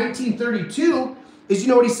does in 1932 is, you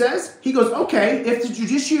know what he says? He goes, okay, if the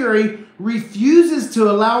judiciary refuses to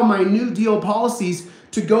allow my New Deal policies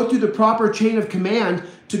to go through the proper chain of command,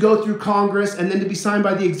 to go through Congress and then to be signed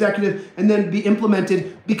by the executive and then be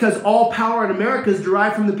implemented, because all power in America is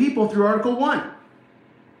derived from the people through Article 1.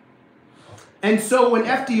 And so when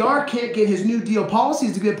FDR can't get his New Deal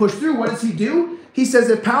policies to get pushed through, what does he do? He says,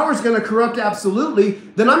 if power is going to corrupt absolutely,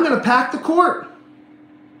 then I'm going to pack the court.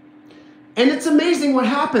 And it's amazing what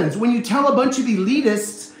happens when you tell a bunch of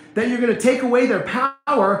elitists that you're going to take away their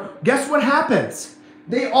power. Guess what happens?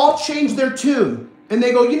 They all change their tune. And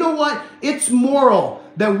they go, you know what? It's moral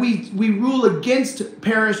that we rule against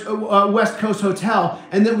Parish West Coast Hotel,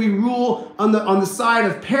 and that we rule on the side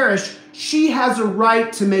of Parish. She has a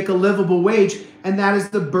right to make a livable wage, and that is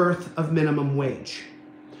the birth of minimum wage.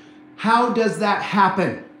 How does that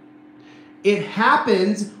happen? It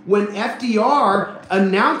happens when FDR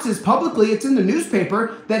announces publicly, it's in the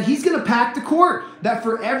newspaper, that he's going to pack the court. That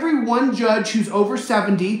for every one judge who's over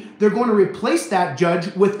 70, they're going to replace that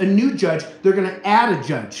judge with a new judge. They're going to add a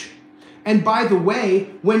judge. And by the way,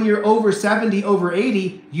 when you're over 70, over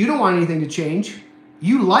 80, you don't want anything to change.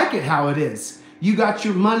 You like it how it is. You got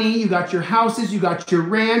your money, you got your houses, you got your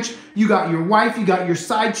ranch, you got your wife, you got your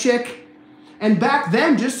side chick. And back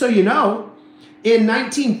then, just so you know, in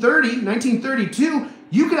 1932,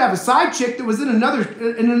 you could have a side chick that was in in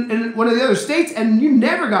one of the other states and you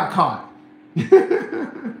never got caught.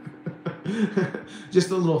 Just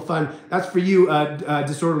a little fun. That's for you,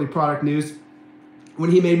 Disorderly Product News. When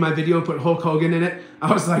he made my video and put Hulk Hogan in it,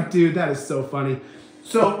 I was like, dude, that is so funny.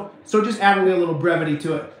 So just adding a little brevity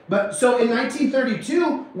to it. But so in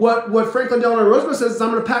 1932, what Franklin Delano Roosevelt says is,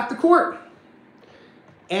 I'm going to pack the court.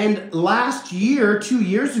 And last year, 2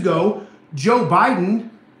 years ago, Joe Biden,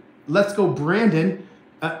 let's go Brandon.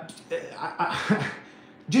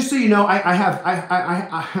 Just so you know, I have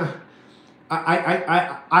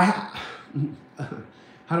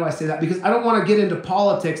how do I say that? Because I don't want to get into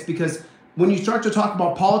politics, because when you start to talk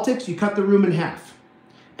about politics, you cut the room in half.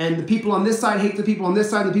 And the people on this side hate the people on this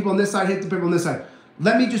side, and the people on this side hate the people on this side.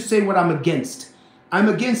 Let me just say what I'm against. I'm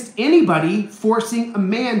against anybody forcing a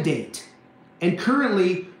mandate. And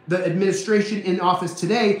currently, the administration in office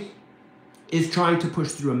today is trying to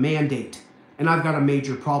push through a mandate. And I've got a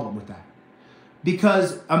major problem with that.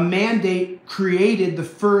 Because a mandate created the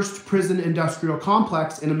first prison industrial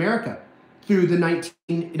complex in America through the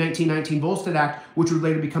 1919 Volstead Act, which would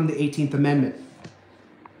later become the 18th Amendment.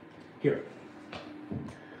 Here.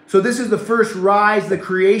 So this is the first rise, the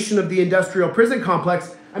creation of the industrial prison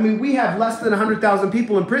complex. I mean, we have less than 100,000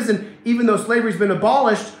 people in prison, even though slavery's been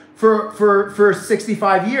abolished for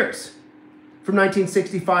 65 years. From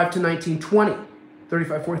 1965 to 1920,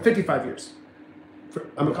 35, 40, 55 years.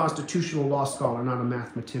 I'm a constitutional law scholar, not a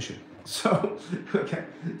mathematician. So, okay.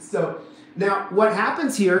 So now what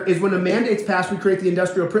happens here is when a mandate's passed, we create the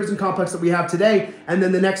industrial prison complex that we have today, and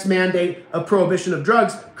then the next mandate of prohibition of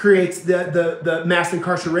drugs creates the mass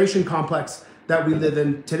incarceration complex that we live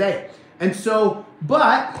in today. And so,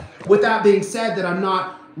 but with that being said, that I'm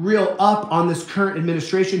not real up on this current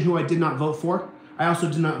administration, who I did not vote for. I also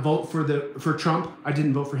did not vote for Trump. I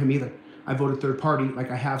didn't vote for him either. I voted third party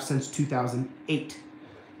like I have since 2008.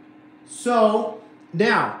 So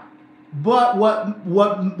now, but what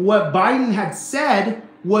Biden had said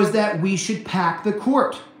was that we should pack the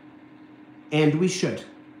court. And we should.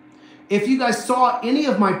 If you guys saw any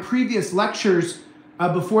of my previous lectures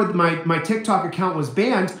before my TikTok account was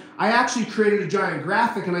banned, I actually created a giant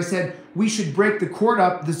graphic and I said we should break the court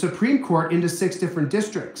up, the Supreme Court, into 6 different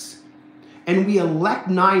districts. And we elect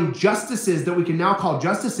 9 justices that we can now call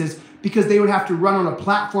justices, because they would have to run on a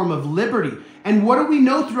platform of liberty. And what do we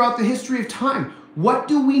know throughout the history of time? What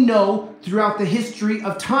do we know throughout the history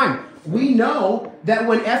of time? We know that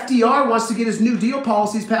when FDR wants to get his New Deal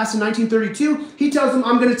policies passed in 1932, he tells them,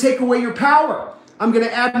 I'm going to take away your power. I'm going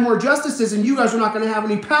to add more justices, and you guys are not going to have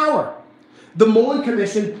any power. The Mullen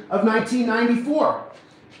Commission of 1994.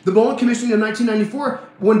 The Mullen Commission of 1994,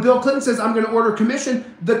 when Bill Clinton says, I'm going to order a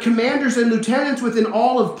commission, the commanders and lieutenants within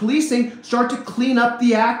all of policing start to clean up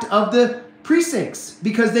the act of the precincts,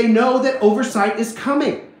 because they know that oversight is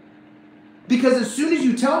coming. Because as soon as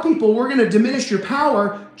you tell people we're going to diminish your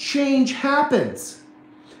power, change happens.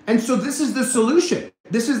 And so this is the solution.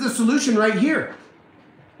 This is the solution right here.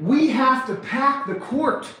 We have to pack the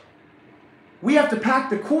court. We have to pack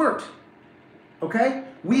the court. Okay?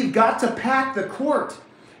 We've got to pack the court.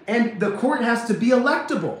 And the court has to be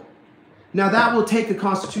electable. Now that will take a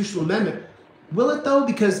constitutional amendment. Will it though?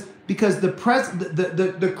 Because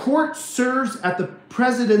the court serves at the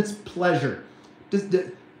president's pleasure.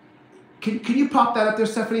 Can you pop that up there,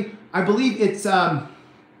 Stephanie? I believe it's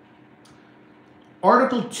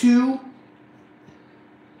Article 2,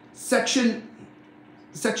 Section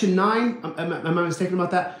 9. Am I mistaken about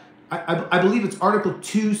that? I believe it's Article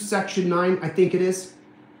 2, Section 9. I think it is.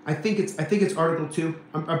 I think it's Article 2.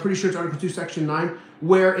 I'm pretty sure it's Article 2, Section 9,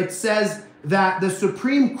 where it says that the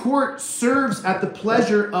Supreme Court serves at the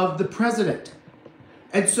pleasure of the president.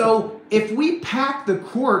 And so if we pack the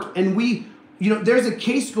court and there's a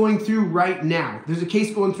case going through right now. There's a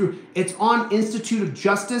case going through. It's on Institute of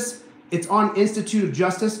Justice. It's on Institute of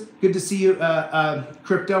Justice. Good to see you,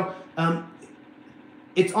 Crypto.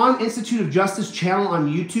 It's on Institute of Justice channel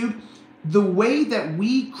on YouTube. The way that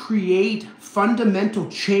we create fundamental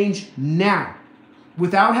change now,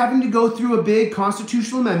 without having to go through a big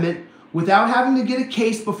constitutional amendment, without having to get a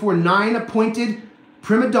case before 9 appointed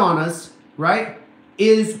prima donnas, right,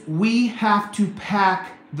 is we have to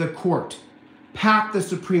pack the court, pack the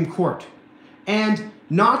Supreme Court. And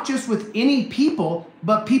not just with any people,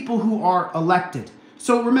 but people who are elected.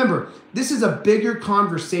 So remember, this is a bigger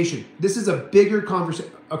conversation. This is a bigger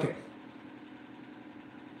conversation. Okay.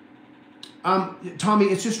 Tommy,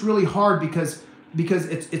 it's just really hard because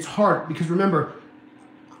it's hard. Because remember,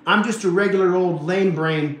 I'm just a regular old lame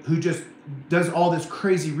brain who just does all this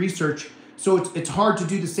crazy research. So it's hard to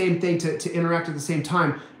do the same thing, to interact at the same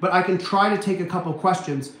time. But I can try to take a couple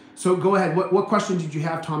questions. So go ahead. What question did you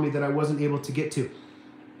have, Tommy, that I wasn't able to get to?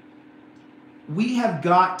 We have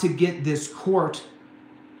got to get this court,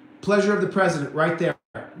 pleasure of the president, right there,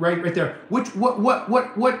 right there.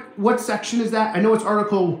 What section is that? I know it's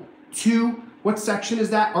Article 2. What section is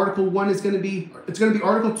that? Article 1 is going to be, it's going to be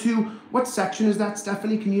Article 2. What section is that,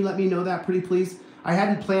 Stephanie? Can you let me know that, pretty please? I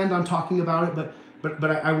hadn't planned on talking about it, but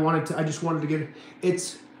I just wanted to get it.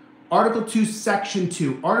 It's Article 2, Section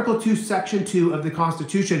 2. Article 2, Section 2 of the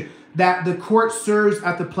Constitution, that the court serves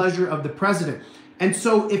at the pleasure of the president. And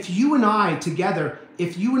so if you and I together,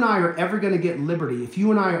 if you and I are ever going to get liberty, if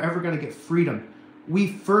you and I are ever going to get freedom, we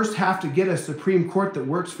first have to get a Supreme Court that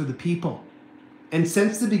works for the people. And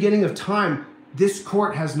since the beginning of time, this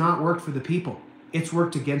court has not worked for the people. It's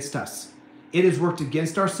worked against us. It has worked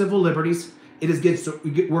against our civil liberties. It has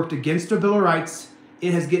worked against our Bill of Rights.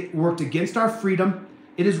 It has worked against our freedom.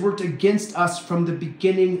 It has worked against us from the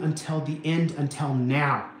beginning until the end, until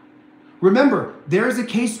now. Remember, there is a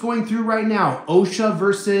case going through right now, OSHA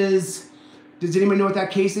versus, does anybody know what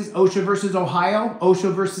that case is? OSHA versus Ohio,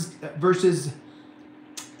 OSHA versus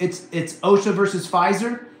it's OSHA versus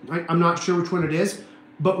Pfizer. I'm not sure which one it is,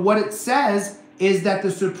 but what it says is that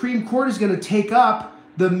the Supreme Court is going to take up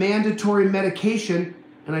the mandatory medication,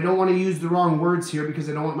 and I don't want to use the wrong words here because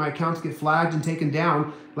I don't want my accounts to get flagged and taken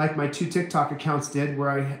down like my 2 TikTok accounts did,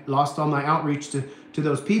 where I lost all my outreach to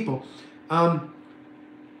those people.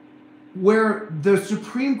 Where the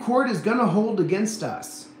Supreme Court is going to hold against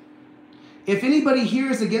us. If anybody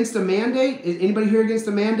here is against a mandate, is anybody here against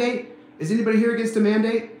a mandate? Is anybody here against a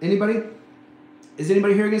mandate? Anybody? Is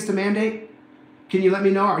anybody here against a mandate? Can you let me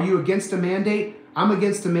know? Are you against a mandate? I'm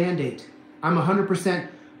against a mandate. I'm 100%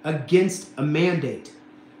 against a mandate.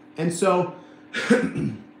 And so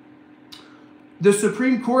the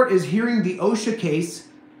Supreme Court is hearing the OSHA case,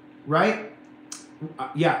 right?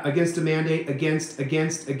 Yeah, against a mandate, against.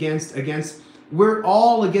 We're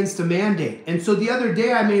all against a mandate. And so the other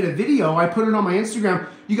day I made a video. I put it on my Instagram.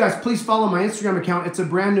 You guys, please follow my Instagram account. It's a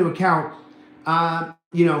brand new account.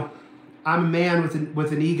 You know, I'm a man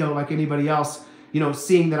with an ego like anybody else. You know,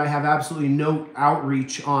 seeing that I have absolutely no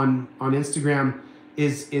outreach on Instagram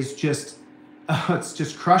is just, it's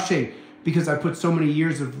just crushing, because I put so many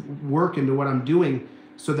years of work into what I'm doing,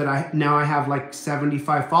 so that now I have like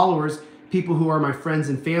 75 followers. People who are my friends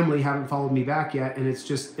and family haven't followed me back yet, and it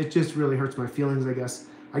just really hurts my feelings, I guess.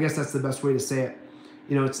 I guess that's the best way to say it.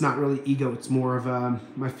 You know, it's not really ego, it's more of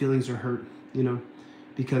my feelings are hurt, you know,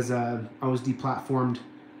 because I was deplatformed,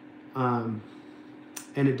 and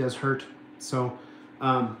it does hurt. So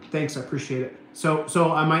thanks, I appreciate it. So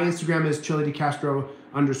my Instagram is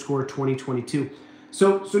chilledecastro_2022.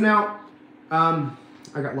 So now I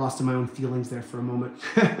got lost in my own feelings there for a moment.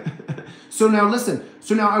 So now listen.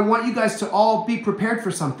 So now I want you guys to all be prepared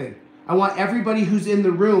for something. I want everybody who's in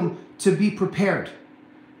the room to be prepared.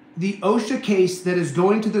 The OSHA case that is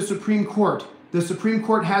going to the Supreme Court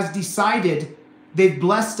has decided, they've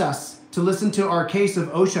blessed us to listen to our case of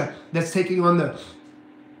OSHA that's taking on the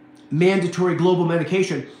mandatory global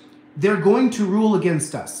medication. They're going to rule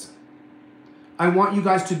against us. I want you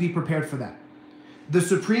guys to be prepared for that. The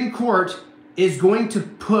Supreme Court is going to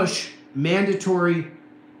push mandatory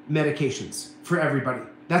medications for everybody.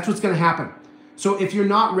 That's what's going to happen. So if you're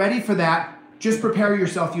not ready for that, just prepare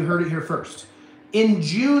yourself. You heard it here first. In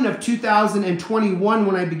June of 2021,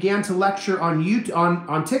 when I began to lecture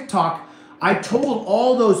on TikTok, I told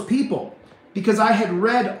all those people, because I had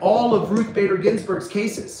read all of Ruth Bader Ginsburg's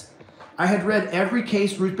cases. I had read every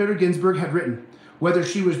case Ruth Bader Ginsburg had written, whether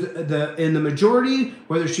she was in the majority,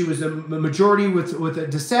 whether she was a majority with a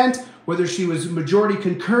dissent, whether she was majority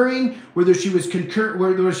concurring, whether she was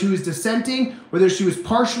dissenting, whether she was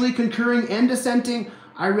partially concurring and dissenting.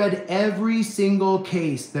 I read every single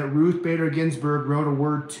case that Ruth Bader Ginsburg wrote a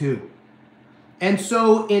word to. And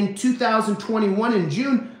so in 2021 in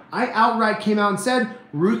June, I outright came out and said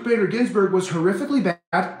Ruth Bader Ginsburg was horrifically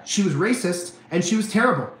bad, she was racist, and she was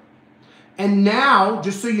terrible. And now,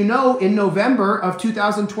 just so you know, in November of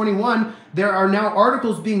 2021, there are now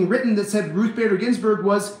articles being written that said Ruth Bader Ginsburg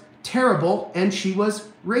was terrible and she was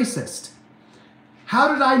racist.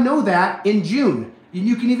 How did I know that in June?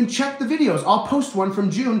 You can even check the videos. I'll post one from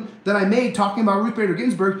June that I made talking about Ruth Bader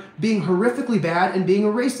Ginsburg being horrifically bad and being a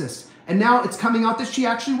racist. And now it's coming out that she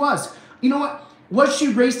actually was. You know what? Was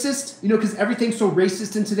she racist? You know, because everything's so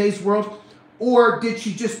racist in today's world. Or did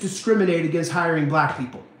she just discriminate against hiring black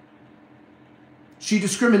people? She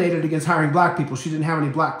discriminated against hiring black people. She didn't have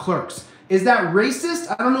any black clerks. Is that racist?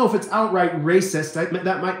 I don't know if it's outright racist.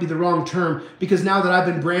 That might be the wrong term, because now that I've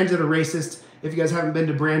been branded a racist, if you guys haven't been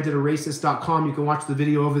to brandedaracist.com, you can watch the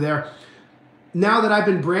video over there. Now that I've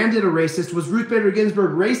been branded a racist, was Ruth Bader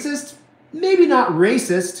Ginsburg racist? Maybe not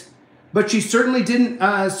racist, but she certainly didn't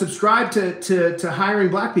subscribe to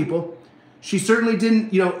hiring black people. She certainly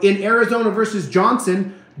didn't, you know, in Arizona versus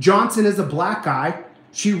Johnson, Johnson is a black guy.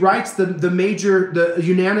 She writes the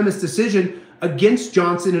unanimous decision against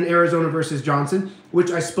Johnson in Arizona versus Johnson,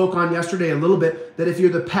 which I spoke on yesterday a little bit, that if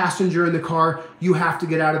you're the passenger in the car, you have to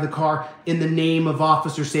get out of the car in the name of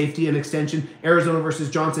officer safety and extension. Arizona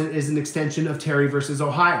versus Johnson is an extension of Terry versus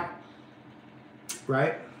Ohio,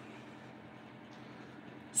 right?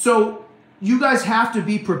 So you guys have to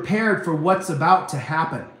be prepared for what's about to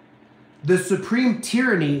happen. The supreme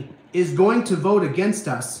tyranny is going to vote against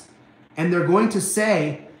us, and they're going to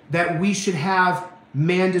say that we should have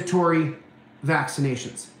mandatory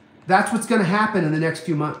vaccinations. That's what's going to happen in the next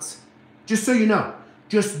few months. Just so you know,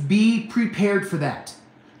 just be prepared for that.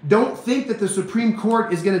 Don't think that the Supreme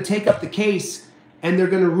Court is going to take up the case and they're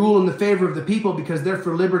going to rule in the favor of the people because they're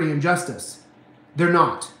for liberty and justice. They're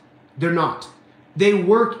not. They're not. They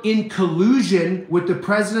work in collusion with the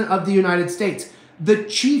President of the United States. The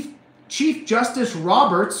Chief Justice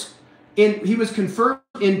Roberts, he was confirmed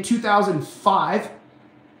in 2005.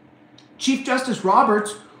 Chief Justice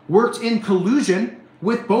Roberts worked in collusion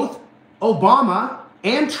with both Obama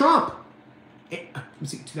and Trump. Let me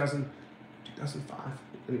see, 2005.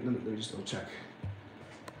 Let me just double check.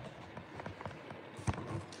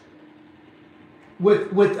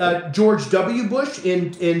 With George W. Bush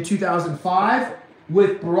in 2005,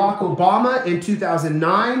 with Barack Obama in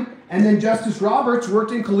 2009, and then Justice Roberts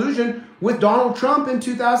worked in collusion with Donald Trump in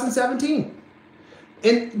 2017.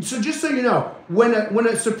 And so just so you know, when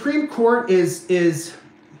a Supreme Court is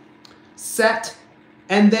set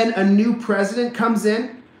and then a new president comes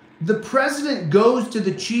in, the president goes to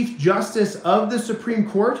the Chief Justice of the Supreme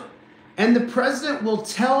Court, and the president will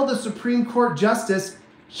tell the Supreme Court Justice,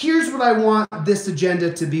 here's what I want this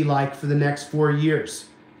agenda to be like for the next 4 years.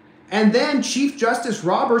 And then Chief Justice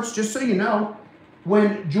Roberts, just so you know,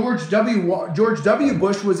 when George W.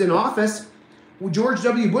 Bush was in office, George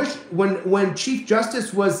W. Bush, when Chief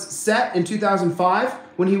Justice was set in 2005,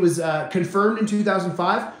 when he was confirmed in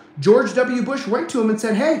 2005, George W. Bush went to him and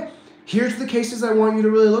said, hey, here's the cases I want you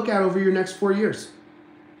to really look at over your next 4 years,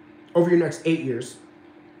 over your next 8 years.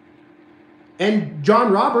 And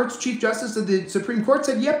John Roberts, Chief Justice of the Supreme Court,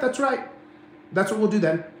 said, yep, that's right. That's what we'll do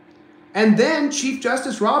then. And then Chief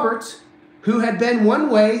Justice Roberts, who had been one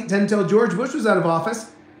way until George Bush was out of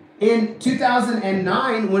office, in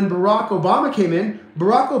 2009, when Barack Obama came in,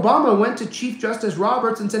 Barack Obama went to Chief Justice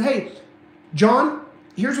Roberts and said, hey, John,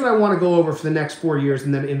 here's what I want to go over for the next 4 years,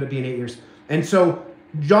 and then it ended up being 8 years. And so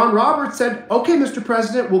John Roberts said, okay, Mr.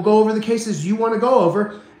 President, we'll go over the cases you want to go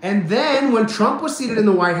over. And then when Trump was seated in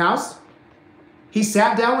the White House, he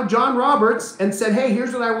sat down with John Roberts and said, hey,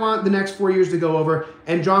 here's what I want the next 4 years to go over.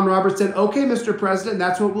 And John Roberts said, okay, Mr. President,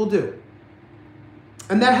 that's what we'll do.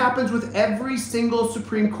 And that happens with every single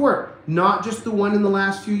Supreme Court, not just the one in the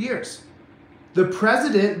last few years. The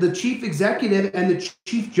president, the chief executive, and the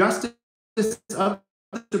chief justice of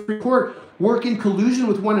the Supreme Court work in collusion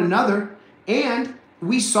with one another. And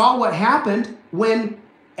we saw what happened when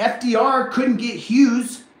FDR couldn't get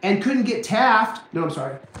Hughes and couldn't get Taft. No, I'm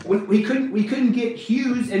sorry. When we couldn't get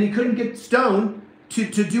Hughes and he couldn't get Stone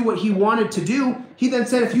to do what he wanted to do. He then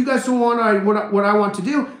said, if you guys don't want what I want to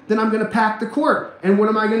do, then I'm going to pack the court. And what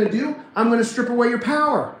am I going to do? I'm going to strip away your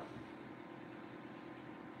power.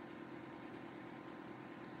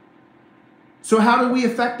 So how do we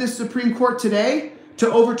affect this Supreme Court today to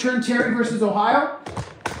overturn Terry versus Ohio?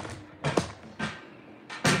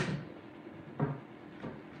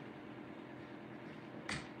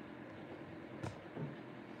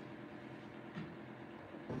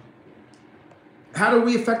 How do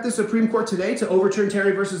we affect the Supreme Court today to overturn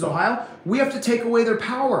Terry versus Ohio? We have to take away their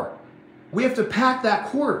power. We have to pack that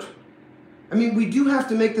court. I mean, we do have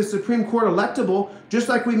to make the Supreme Court electable, just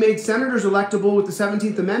like we made senators electable with the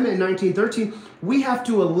 17th Amendment in 1913. We have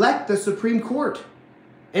to elect the Supreme Court.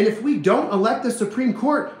 And if we don't elect the Supreme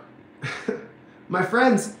Court, my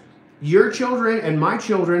friends, your children and my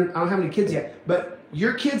children, I don't have any kids yet, but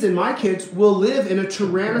your kids and my kids will live in a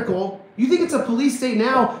tyrannical. You think it's a police state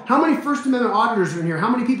now? How many First Amendment auditors are in here? How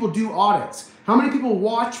many people do audits? How many people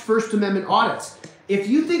watch First Amendment audits? If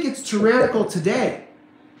you think it's tyrannical today,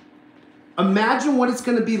 imagine what it's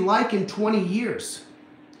going to be like in 20 years.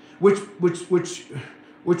 Which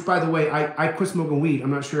by the way, I quit smoking weed.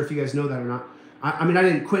 I'm not sure if you guys know that or not. I mean, I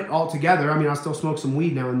didn't quit altogether. I mean, I'll still smoke some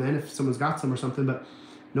weed now and then if someone's got some or something. But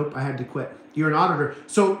Nope, I had to quit. You're an auditor.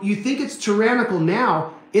 So you think it's tyrannical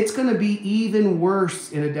now, it's going to be even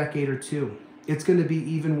worse in a decade or two. It's going to be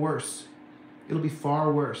even worse. It'll be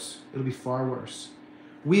far worse. It'll be far worse.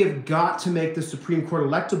 We have got to make the Supreme Court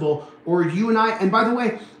electable, or you and I, and by the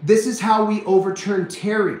way, this is how we overturn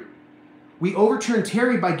Terry. We overturn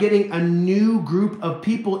Terry by getting a new group of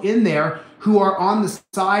people in there who are on the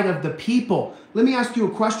side of the people. Let me ask you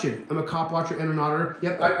a question. I'm a cop watcher and an auditor.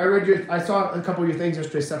 Yep, I saw a couple of your things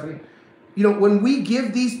yesterday, Stephanie. You know, when we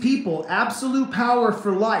give these people absolute power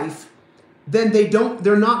for life, then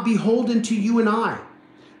they're not beholden to you and I.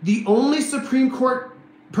 The only Supreme Court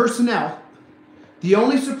personnel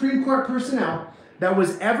that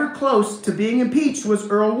was ever close to being impeached was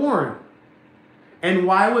Earl Warren. And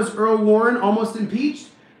why was Earl Warren almost impeached?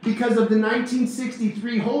 Because of the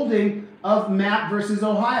 1963 holding of Mapp versus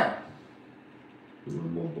Ohio.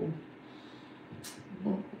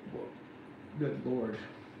 Good Lord.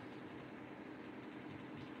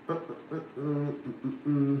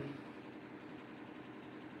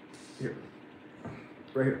 Here.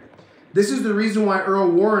 Right here. This is the reason why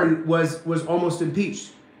Earl Warren was almost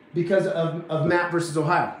impeached, because of Mapp versus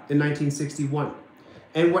Ohio in 1961.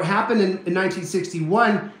 And what happened in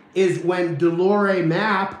 1961 is when Delore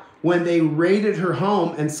Mapp, when they raided her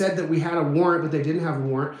home and said that we had a warrant, but they didn't have a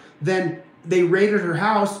warrant, then they raided her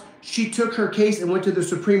house. She took her case and went to the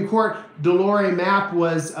Supreme Court. Delore Mapp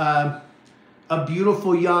was a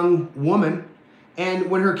beautiful young woman.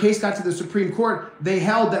 And when her case got to the Supreme Court, they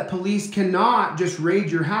held that police cannot just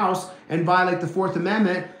raid your house and violate the Fourth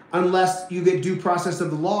Amendment unless you get due process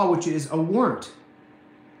of the law, which is a warrant.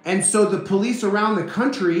 And so the police around the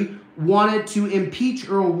country wanted to impeach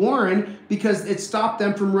Earl Warren because it stopped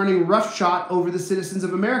them from running roughshod over the citizens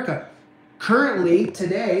of America. Currently,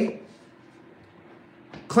 today,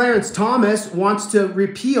 Clarence Thomas wants to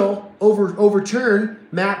overturn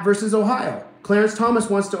Mapp versus Ohio. Clarence Thomas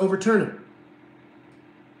wants to overturn it.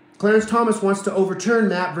 Clarence Thomas wants to overturn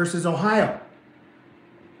Mapp versus Ohio.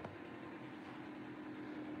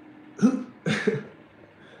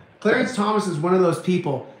 Clarence Thomas is one of those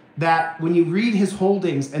people that when you read his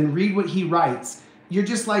holdings and read what he writes, you're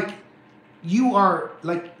just like, you are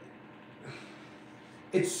like,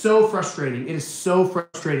 it's so frustrating. It is so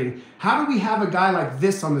frustrating. How do we have a guy like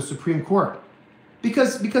this on the Supreme Court?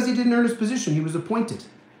 Because he didn't earn his position. He was appointed.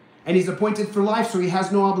 And he's appointed for life, so he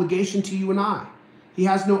has no obligation to you and I. He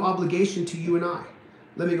has no obligation to you and I.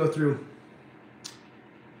 Let me go through.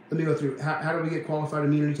 How do we get qualified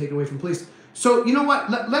immunity taken away from police? So, you know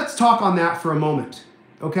what? Let's talk on that for a moment,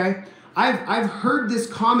 okay? I've heard this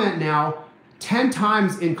comment now 10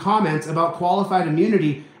 times in comments about qualified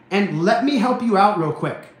immunity, and let me help you out real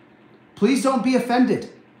quick. Please don't be offended.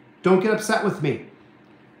 Don't get upset with me.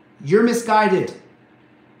 You're misguided.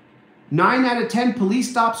 9 out of 10 police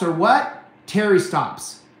stops are what? Terry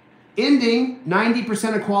stops. Ending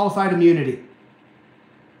 90% of qualified immunity.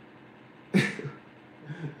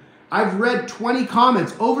 I've read 20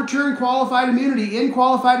 comments. Overturn qualified immunity, in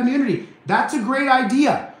qualified immunity. That's a great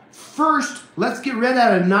idea. First, let's get rid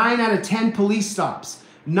of 9 out of 10 police stops.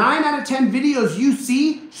 9 out of 10 videos you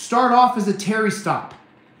see start off as a Terry stop.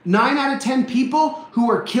 9 out of 10 people who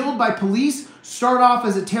are killed by police start off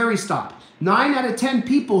as a Terry stop. 9 out of 10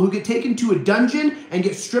 people who get taken to a dungeon and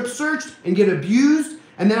get strip searched and get abused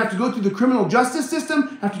and then have to go through the criminal justice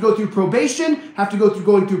system, have to go through probation, have to go through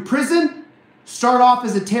going through prison, start off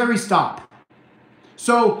as a Terry stop.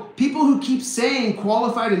 So people who keep saying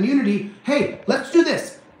qualified immunity, hey, let's do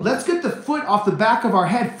this. Let's get the foot off the back of our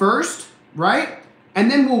head first, right? And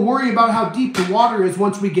then we'll worry about how deep the water is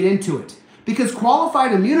once we get into it. Because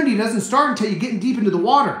qualified immunity doesn't start until you're getting deep into the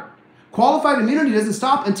water. Qualified immunity doesn't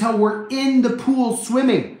stop until we're in the pool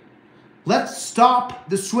swimming. Let's stop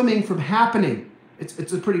the swimming from happening.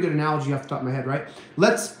 It's a pretty good analogy off the top of my head, right?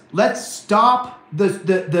 Let's stop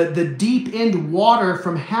the deep end water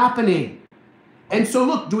from happening. And so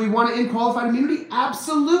look, do we want to end qualified immunity?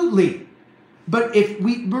 Absolutely. But if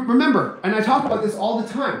we, remember, and I talk about this all the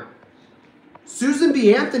time, Susan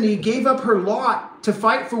B. Anthony gave up her lot to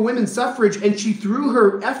fight for women's suffrage, and she threw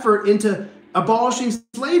her effort into abolishing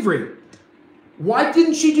slavery. Why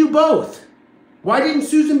didn't she do both? Why didn't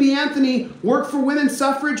Susan B. Anthony work for women's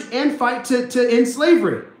suffrage and fight to end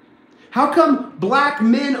slavery? How come black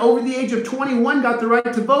men over the age of 21 got the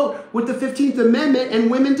right to vote with the 15th Amendment and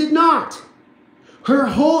women did not? Her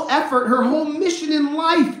whole effort, her whole mission in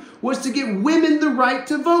life was to get women the right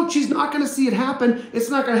to vote. She's not going to see it happen. It's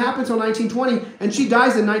not going to happen until 1920, and she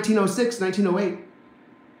dies in 1906, 1908.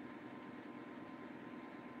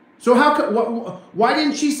 So why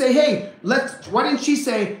didn't she say, hey, why didn't she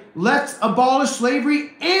say, let's abolish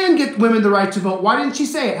slavery and get women the right to vote? Why didn't she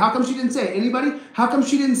say it? How come she didn't say it? Anybody? How come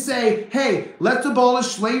she didn't say, hey, let's abolish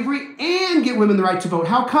slavery and get women the right to vote?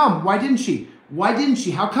 How come? Why didn't she? Why didn't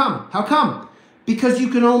she? How come? How come? Because you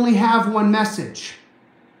can only have one message.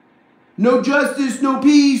 No justice, no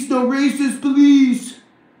peace, no racist police.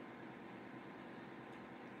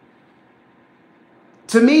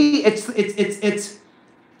 To me, it's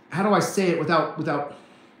how do I say it without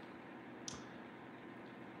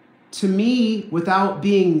to me, without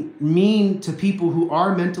being mean to people who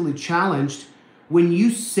are mentally challenged, when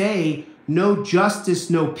you say no justice,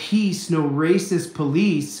 no peace, no racist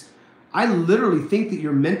police, I literally think that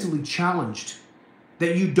you're mentally challenged,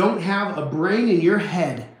 that you don't have a brain in your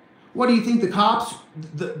head. What do you think the cops,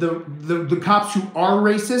 the cops who are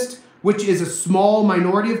racist, which is a small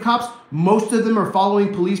minority of cops, most of them are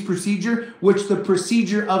following police procedure, which the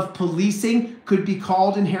procedure of policing could be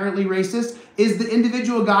called inherently racist. Is the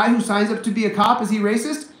individual guy who signs up to be a cop, is he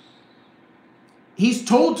racist? He's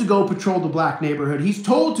told to go patrol the black neighborhood. He's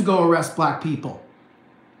told to go arrest black people.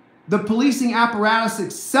 The policing apparatus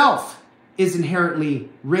itself is inherently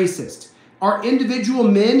racist. Are individual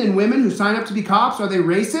men and women who sign up to be cops, are they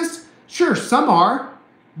racist? Sure, some are.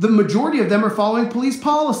 The majority of them are following police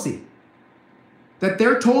policy that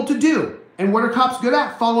they're told to do. And what are cops good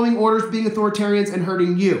at? Following orders, being authoritarians, and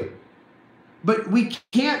hurting you. But we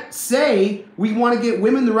can't say we want to get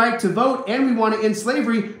women the right to vote and we want to end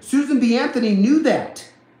slavery. Susan B. Anthony knew that.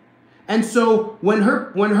 And so when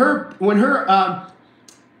her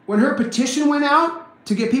petition went out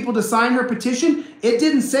to get people to sign her petition, it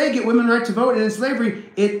didn't say get women the right to vote and end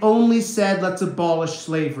slavery. It only said let's abolish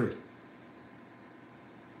slavery.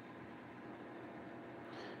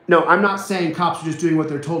 No, I'm not saying cops are just doing what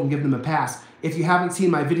they're told and give them a pass. If you haven't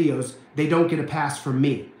seen my videos, they don't get a pass from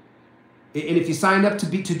me. And if you signed up to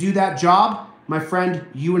do that job, my friend,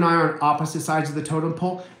 you and I are on opposite sides of the totem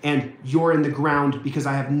pole, and you're in the ground because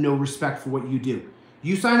I have no respect for what you do.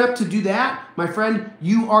 You sign up to do that, my friend,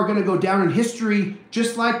 you are going to go down in history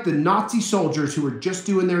just like the Nazi soldiers who were just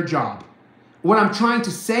doing their job. What I'm trying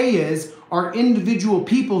to say is, are individual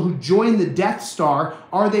people who join the Death Star,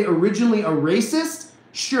 are they originally a racist?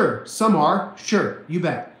 Sure, some are. Sure, you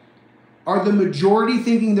bet. Are the majority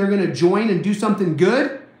thinking they're going to join and do something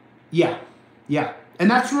good? Yeah.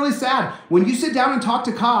 And that's really sad. When you sit down and talk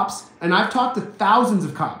to cops, and I've talked to thousands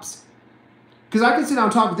of cops, because I can sit down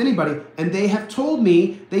and talk with anybody, and they have told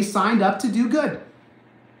me they signed up to do good.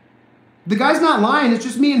 The guy's not lying. It's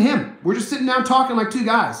just me and him. We're just sitting down talking like two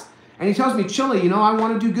guys. And he tells me, Chili, you know, I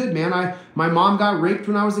want to do good, man. My mom got raped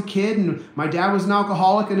when I was a kid, and my dad was an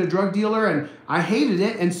alcoholic and a drug dealer, and I hated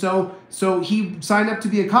it. And so he signed up to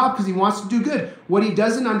be a cop because he wants to do good. What he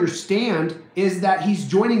doesn't understand is that he's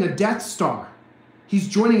joining a Death Star. He's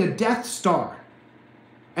joining a Death Star.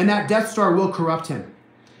 And that Death Star will corrupt him.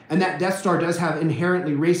 And that Death Star does have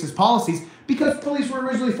inherently racist policies because police were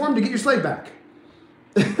originally formed to get your slave back.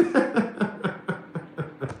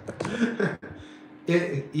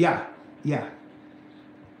 Yeah.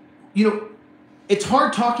 You know, it's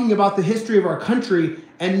hard talking about the history of our country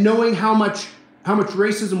and knowing how much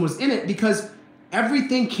racism was in it because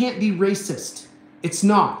everything can't be racist. It's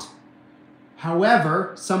not.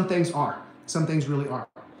 However, some things are. Some things really are.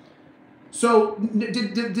 So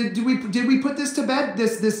did we put this to bed?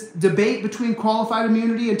 This debate between qualified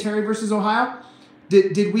immunity and Terry versus Ohio?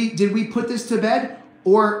 Did we put this to bed,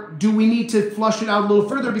 or do we need to flush it out a little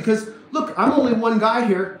further? Because look, I'm only one guy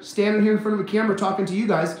here, standing here in front of a camera talking to you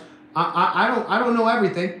guys. I don't know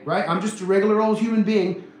everything, right? I'm just a regular old human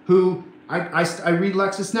being who I read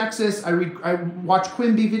LexisNexis, I watch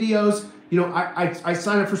Quimby videos. You know, I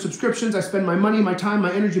sign up for subscriptions. I spend my money, my time,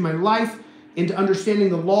 my energy, my life into understanding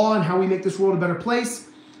the law and how we make this world a better place.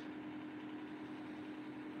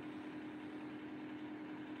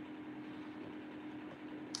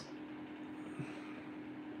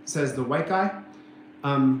 Says the white guy.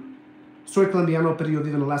 Soy colombiano, pero yo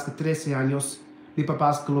vivo en Alaska 13 años. Mi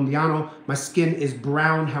papá es colombiano. My skin is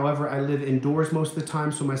brown. However, I live indoors most of the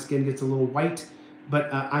time, so my skin gets a little white.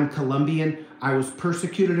 But I'm Colombian. I was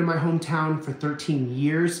persecuted in my hometown for 13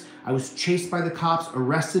 years. I was chased by the cops,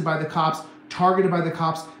 arrested by the cops, targeted by the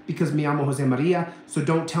cops because me llamo Jose Maria. So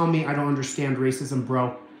don't tell me I don't understand racism,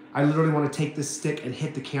 bro. I literally want to take this stick and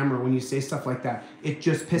hit the camera when you say stuff like that. It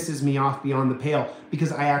just pisses me off beyond the pale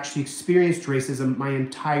because I actually experienced racism my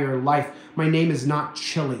entire life. My name is not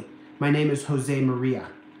Chili. My name is Jose Maria.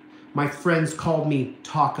 My friends called me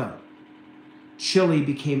Taco. Chili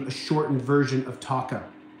became a shortened version of Taco.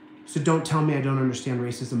 So don't tell me I don't understand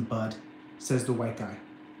racism, bud, says the white guy.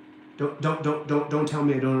 Don't tell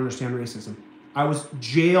me I don't understand racism. I was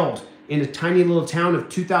jailed in a tiny little town of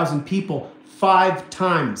 2,000 people 5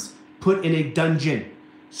 times, put in a dungeon,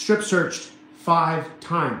 strip searched 5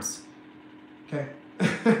 times. Okay.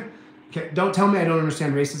 Okay. Don't tell me I don't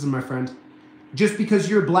understand racism, my friend. Just because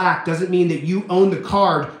you're black doesn't mean that you own the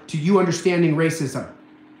card to you understanding racism.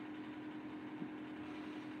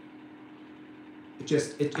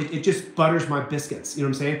 It just butters my biscuits. You know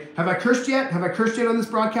what I'm saying? Have I cursed yet? Have I cursed yet on this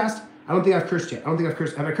broadcast? I don't think I've cursed yet. I don't think I've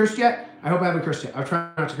cursed. Have I cursed yet? I hope I haven't cursed yet. I've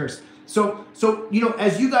tried not to curse. So you know,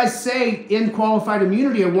 as you guys say in qualified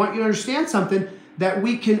immunity, I want you to understand something, that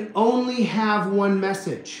we can only have one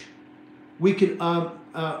message. We can,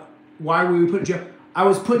 why were we put in jail? I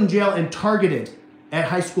was put in jail and targeted at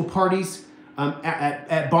high school parties,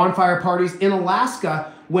 at bonfire parties. In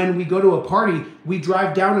Alaska, when we go to a party, we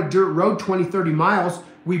drive down a dirt road 20, 30 miles,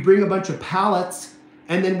 we bring a bunch of pallets,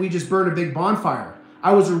 and then we just burn a big bonfire.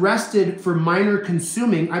 I was arrested for minor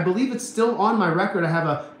consuming. I believe it's still on my record. I have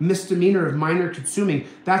a misdemeanor of minor consuming.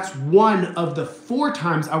 That's one of the 4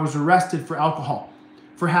 times I was arrested for alcohol,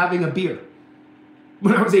 for having a beer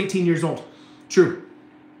when I was 18 years old. True.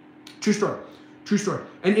 True story. True story.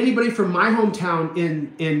 And anybody from my hometown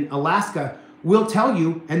in Alaska will tell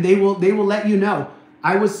you, and they will let you know,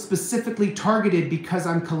 I was specifically targeted because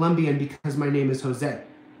I'm Colombian, because my name is Jose.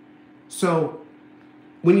 So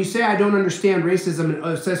when you say I don't understand racism, and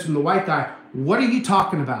it says from the white guy, what are you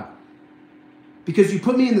talking about? Because you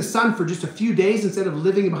put me in the sun for just a few days instead of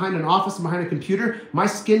living behind an office and behind a computer, my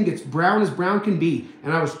skin gets brown as brown can be,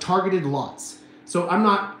 and I was targeted lots. So I'm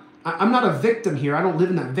not a victim here. I don't live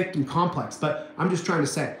in that victim complex, but I'm just trying to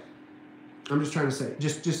say. I'm a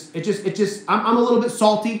little bit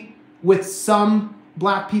salty with some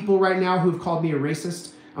black people right now who've called me a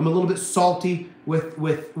racist. I'm a little bit salty with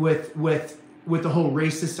the whole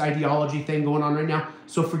racist ideology thing going on right now.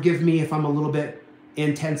 So forgive me if I'm a little bit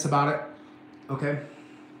intense about it. Okay?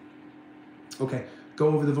 Okay. Go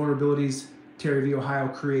over the vulnerabilities Terry v. Ohio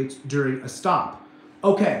creates during a stop.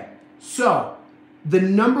 Okay. So the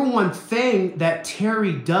number one thing that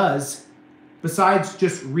Terry does, besides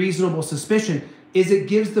just reasonable suspicion, is it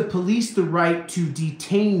gives the police the right to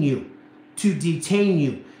detain you.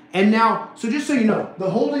 And now, so just so you know, the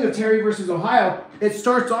holding of Terry versus Ohio, it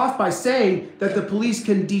starts off by saying that the police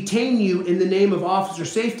can detain you in the name of officer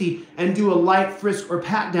safety and do a light frisk or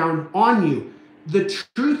pat down on you. The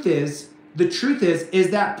truth is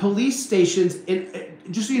that police stations,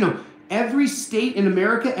 just so you know, every state in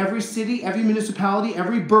America, every city, every municipality,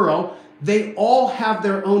 every borough, they all have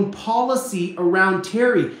their own policy around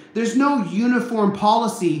Terry. There's no uniform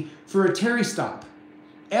policy for a Terry stop.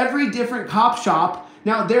 Every different cop shop.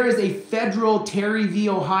 Now, there is a federal Terry v.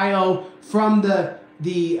 Ohio from the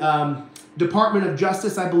Department of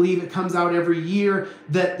Justice. I believe it comes out every year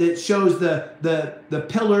that shows the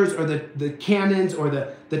pillars or the canons or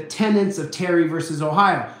the tenets of Terry versus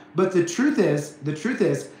Ohio. But the truth is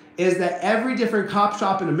that every different cop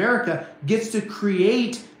shop in America gets to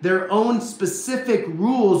create their own specific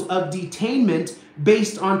rules of detainment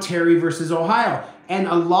based on Terry versus Ohio. And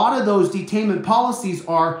a lot of those detainment policies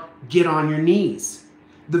are get on your knees.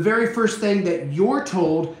 The very first thing that you're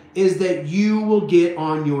told is that you will get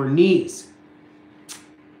on your knees.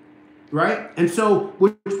 Right? And so,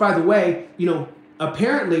 which by the way, you know,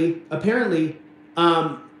 apparently,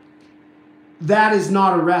 that is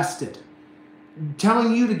not arrested.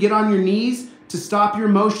 Telling you to get on your knees, to stop your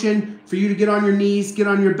motion, for you to get on your knees, get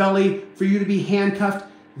on your belly, for you to be handcuffed,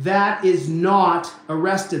 that is not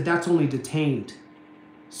arrested. That's only detained.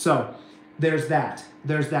 So there's that.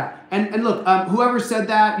 And look, whoever said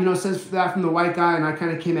that, you know, says that from the white guy, and I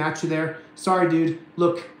kind of came at you there. Sorry, dude.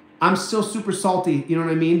 Look, I'm still super salty. You know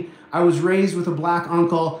what I mean? I was raised with a black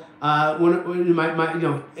uncle. When my you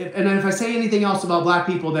know, and if I say anything else about black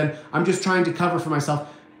people, then I'm just trying to cover for myself.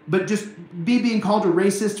 But just being called a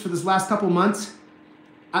racist for this last couple months,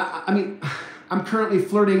 I mean, I'm currently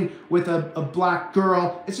flirting with a black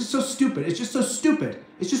girl. It's just so stupid. It's just so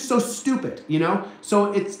stupid, you know?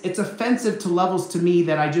 So it's offensive to levels to me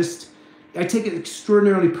that I take it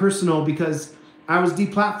extraordinarily personal, because I was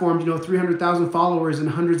deplatformed, you know, 300,000 followers and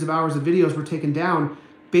hundreds of hours of videos were taken down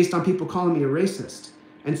based on people calling me a racist.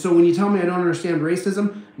 And so when you tell me I don't understand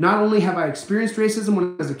racism, not only have I experienced racism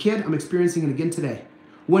when I was a kid, I'm experiencing it again today.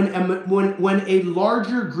 When a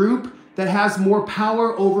larger group that has more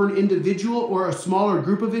power over an individual or a smaller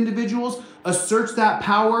group of individuals asserts that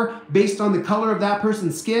power based on the color of that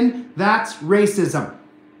person's skin, that's racism.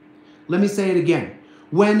 Let me say it again.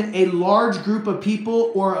 When a large group of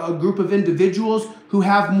people or a group of individuals who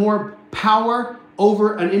have more power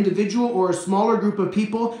over an individual or a smaller group of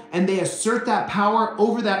people, and they assert that power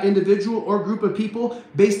over that individual or group of people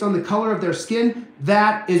based on the color of their skin,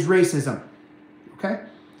 that is racism, okay?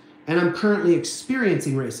 And I'm currently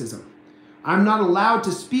experiencing racism. I'm not allowed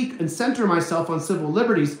to speak and center myself on civil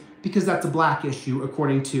liberties because that's a black issue,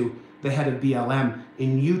 according to the head of BLM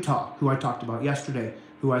in Utah, who I talked about yesterday,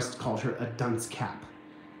 who I called her a dunce cap,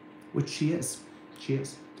 which she is. She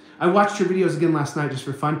is. I watched her videos again last night just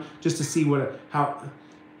for fun, just to see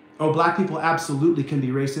black people absolutely can be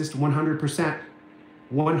racist, 100%.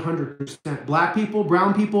 100%. Black people,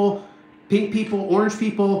 brown people, pink people, orange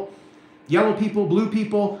people, yellow people, blue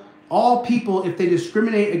people, all people, if they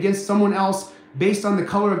discriminate against someone else based on the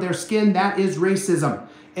color of their skin, that is racism,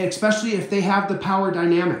 especially if they have the power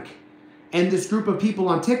dynamic. And this group of people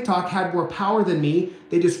on TikTok had more power than me.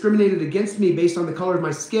 They discriminated against me based on the color of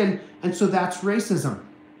my skin, and so that's racism.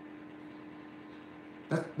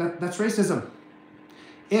 That's racism.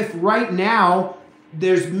 If right now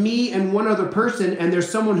there's me and one other person and there's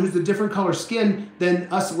someone who's a different color skin than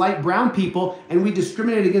us light brown people, and we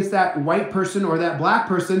discriminate against that white person or that black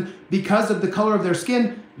person because of the color of their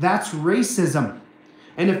skin, that's racism.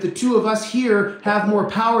 And if the two of us here have more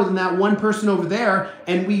power than that one person over there,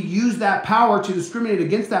 and we use that power to discriminate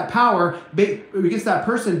against that power, against that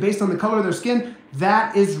person based on the color of their skin,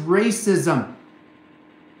 that is racism.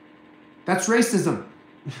 That's racism.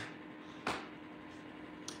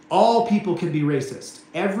 All people can be racist.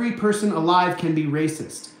 Every person alive can be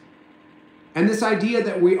racist. And this idea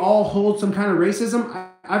that we all hold some kind of racism,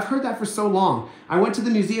 I've heard that for so long. I went to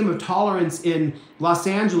the Museum of Tolerance in Los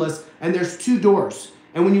Angeles, and there's 2 doors.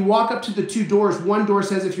 And when you walk up to the 2 doors, one door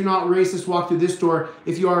says, if you're not racist, walk through this door.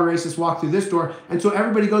 If you are racist, walk through this door. And so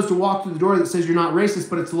everybody goes to walk through the door that says you're not racist,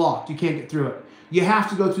 but it's locked. You can't get through it. You have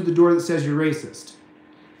to go through the door that says you're racist.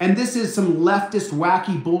 And this is some leftist,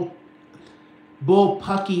 wacky,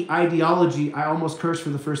 bullpucky ideology. I almost cursed for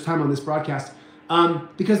the first time on this broadcast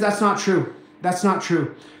because that's not true. That's not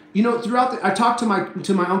true. You know, I talked to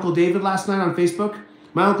my Uncle David last night on Facebook.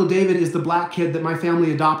 My Uncle David is the black kid that my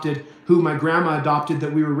family adopted, who my grandma adopted,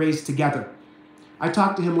 that we were raised together. I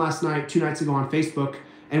talked to him last night, 2 nights ago on Facebook,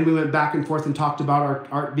 and we went back and forth and talked about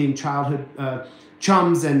our being childhood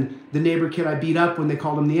chums and the neighbor kid I beat up when they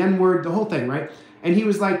called him the N-word, the whole thing, right? And he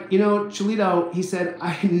was like, you know, Chilito, he said,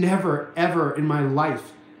 I never, ever in my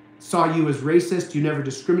life saw you as racist. You never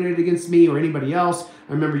discriminated against me or anybody else.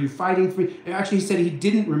 I remember you fighting for me. And actually, he said he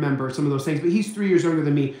didn't remember some of those things, but he's 3 years younger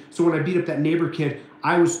than me. So when I beat up that neighbor kid,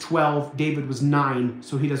 I was 12, David was 9,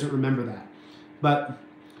 so he doesn't remember that. But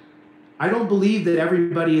I don't believe that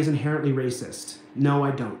everybody is inherently racist. No,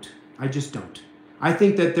 I don't. I just don't. I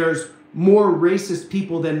think that there's more racist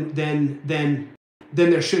people than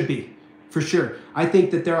there should be, for sure. I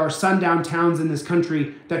think that there are sundown towns in this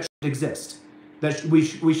country that should exist, that we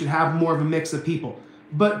should have more of a mix of people.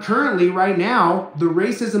 But currently, right now, the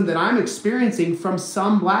racism that I'm experiencing from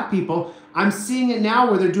some black people, I'm seeing it now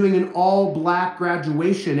where they're doing an all-black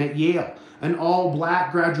graduation at Yale, an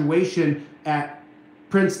all-black graduation at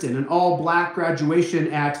Princeton, an all-black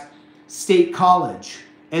graduation at State College.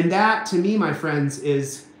 And that, to me, my friends,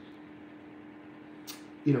 is,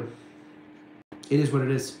 you know, it is what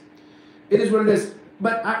it is. It is what it is.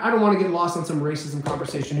 But I don't want to get lost on some racism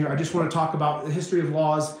conversation here. I just want to talk about the history of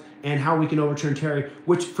laws and how we can overturn Terry,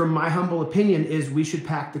 which, from my humble opinion, is we should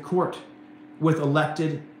pack the court with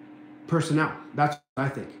elected personnel. That's what I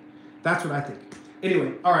think. That's what I think.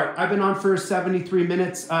 Anyway, all right, I've been on for 73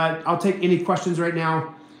 minutes. I'll take any questions right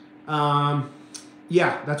now.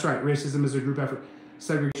 Yeah, that's right. Racism is a group effort.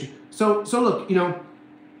 Segregation. So look, you know,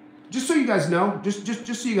 just so you guys know, just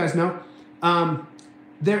so you guys know,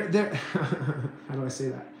 there. How do I say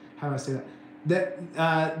that? How do I say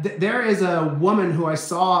that? There is a woman who I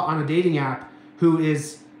saw on a dating app who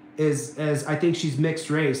is as I think she's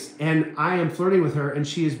mixed race, and I am flirting with her, and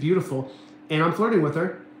she is beautiful, and I'm flirting with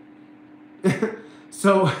her.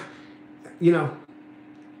 So, you know,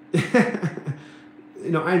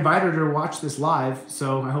 I invited her to watch this live,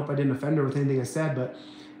 so I hope I didn't offend her with anything I said, but,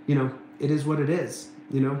 you know, it is what it is.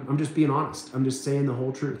 You know, I'm just being honest. I'm just saying the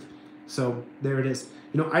whole truth. So there it is.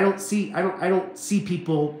 You know, I don't see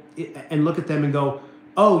people and look at them and go,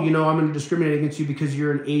 oh, you know, I'm going to discriminate against you because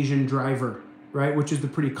you're an Asian driver, right? Which is the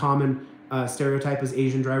pretty common stereotype, as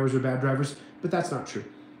Asian drivers are bad drivers. But that's not true.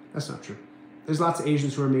 That's not true. There's lots of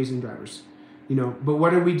Asians who are amazing drivers. You know, but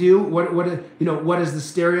what do we do? What is the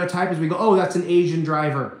stereotype? Is we go, oh, that's an Asian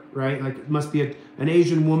driver, right? Like, it must be an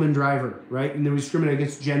Asian woman driver, right? And then we discriminate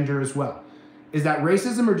against gender as well. Is that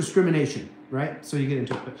racism or discrimination, right? So you get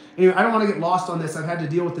into it. But anyway, I don't want to get lost on this. I've had to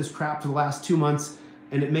deal with this crap for the last 2 months,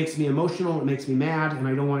 and it makes me emotional. It makes me mad, and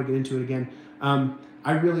I don't want to get into it again.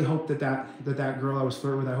 I really hope that girl I was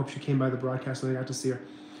flirting with, I hope she came by the broadcast and I got to see her.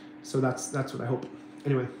 So that's what I hope.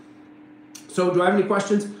 Anyway, so do I have any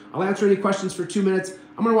questions? I'll answer any questions for 2 minutes.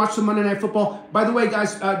 I'm going to watch some Monday Night Football. By the way,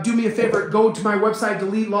 guys, do me a favor. Go to my website,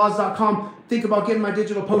 deletelaws.com. Think about getting my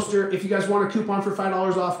digital poster. If you guys want a coupon for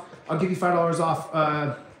 $5 off, I'll give you $5 off.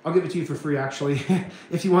 I'll give it to you for free, actually,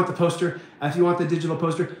 if you want the poster, if you want the digital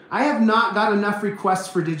poster. I have not got enough requests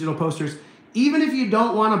for digital posters. Even if you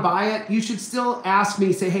don't want to buy it, you should still ask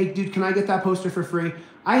me, say, hey, dude, can I get that poster for free?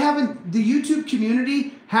 The YouTube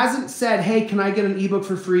community hasn't said, hey, can I get an ebook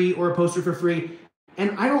for free or a poster for free?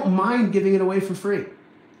 And I don't mind giving it away for free.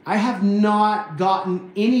 I have not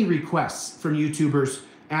gotten any requests from YouTubers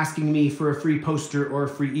asking me for a free poster or a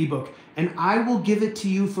free ebook. And I will give it to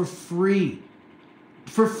you for free.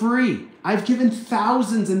 For free. I've given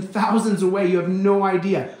thousands and thousands away. You have no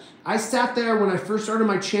idea. I sat there when I first started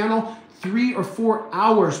my channel, 3 or 4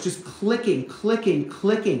 hours just clicking,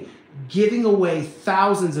 giving away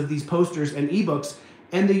thousands of these posters and ebooks.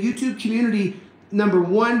 And the YouTube community, number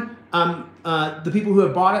one, the people who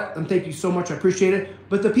have bought it, and thank you so much, I appreciate it.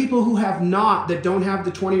 But the people who have not, that don't have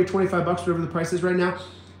the 20 or 25 bucks, whatever the price is right now,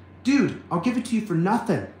 dude, I'll give it to you for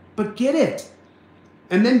nothing, but get it.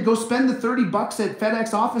 And then go spend the 30 bucks at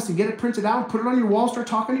FedEx office and get it printed out, put it on your wall, start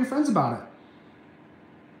talking to your friends about it.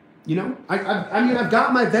 You know, I mean, I've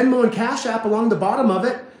got my Venmo and Cash App along the bottom of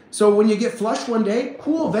it. So when you get flush one day,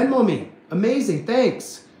 cool, Venmo me. Amazing,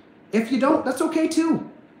 thanks. If you don't, that's okay too.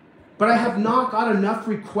 But I have not got enough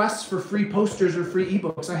requests for free posters or free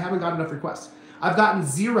ebooks. I haven't got enough requests. I've gotten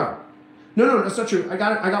 0. No, that's not true. I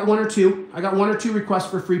got 1 or 2. I got 1 or 2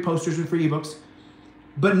 requests for free posters and free ebooks,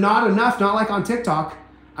 but not enough. Not like on TikTok.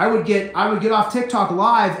 I would get off TikTok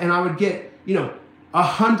live and I would get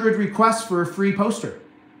 100 requests for a free poster,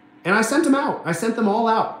 and I sent them out. I sent them all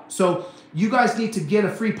out. So you guys need to get a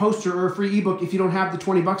free poster or a free ebook if you don't have the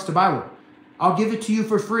 20 bucks to buy one. I'll give it to you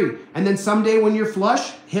for free. And then someday when you're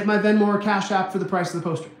flush, hit my Venmo or Cash App for the price of the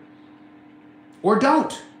poster. Or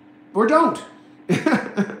don't. Or don't.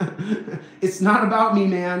 It's not about me,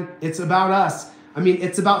 man. It's about us. I mean,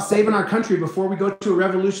 it's about saving our country before we go to a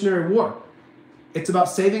revolutionary war. It's about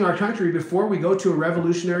saving our country before we go to a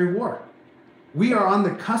revolutionary war. We are on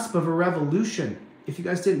the cusp of a revolution. If you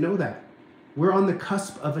guys didn't know that, we're on the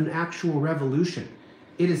cusp of an actual revolution.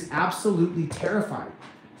 It is absolutely terrifying.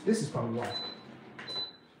 This is probably why.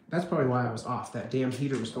 That's probably why I was off. That damn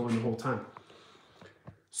heater was going the whole time.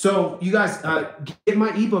 So you guys, get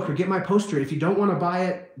my ebook or get my poster. If you don't want to buy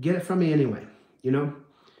it, get it from me anyway. You know,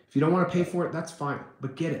 if you don't want to pay for it, that's fine.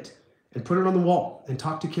 But get it and put it on the wall and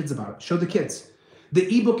talk to kids about it. Show the kids. The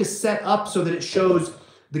ebook is set up so that it shows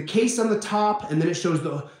the case on the top, and then it shows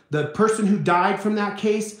the person who died from that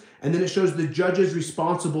case, and then it shows the judges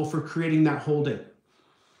responsible for creating that holding.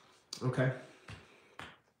 Okay.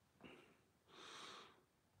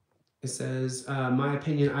 It says, my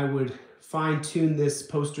opinion, I would fine-tune this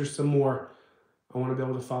poster some more. I want to be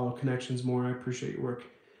able to follow connections more. I appreciate your work.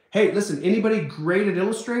 Hey, listen, anybody great at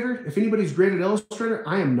Illustrator? If anybody's great at Illustrator,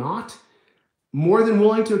 I am not. More than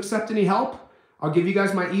willing to accept any help. I'll give you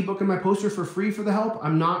guys my ebook and my poster for free for the help.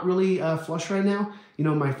 I'm not really flush right now. You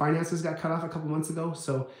know, my finances got cut off a couple months ago.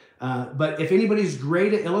 So, but if anybody's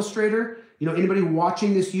great at Illustrator, you know, anybody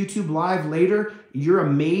watching this YouTube live later, you're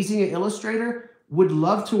amazing at Illustrator, would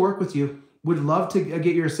love to work with you. Would love to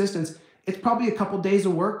get your assistance. It's probably a couple days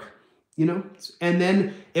of work, you know, and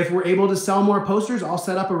then if we're able to sell more posters, I'll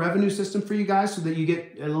set up a revenue system for you guys so that you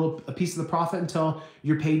get a piece of the profit until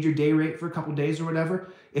you're paid your day rate for a couple days or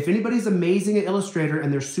whatever. If anybody's amazing at Illustrator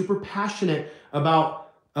and they're super passionate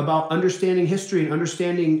about understanding history and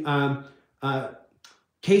understanding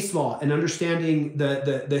case law and understanding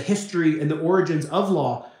the history and the origins of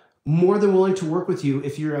law, more than willing to work with you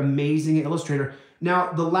if you're amazing at Illustrator.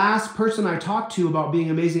 Now, the last person I talked to about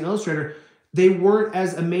being amazing at Illustrator, they weren't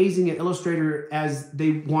as amazing at Illustrator as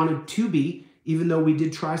they wanted to be, even though we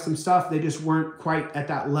did try some stuff. They just weren't quite at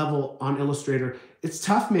that level on Illustrator. It's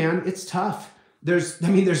tough, man. It's tough. There's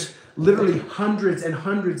literally hundreds and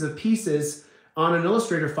hundreds of pieces on an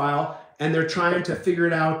Illustrator file, and they're trying to figure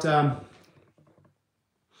it out.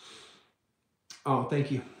 Oh,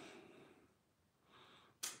 thank you.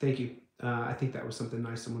 Thank you. I think that was something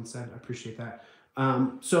nice someone said. I appreciate that.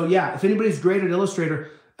 So yeah, if anybody's great at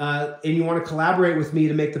Illustrator and you want to collaborate with me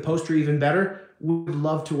to make the poster even better, would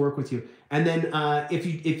love to work with you. And then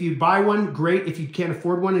if you buy one, great. If you can't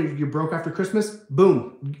afford one and you're broke after Christmas,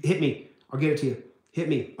 boom, hit me. I'll get it to you. Hit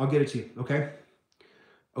me. I'll get it to you. Okay?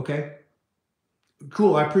 Okay?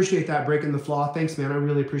 Cool. I appreciate that, breaking the flaw. Thanks, man. I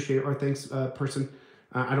really appreciate it. Or thanks, person.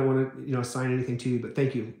 I don't want to assign anything to you, but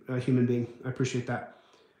thank you, human being. I appreciate that.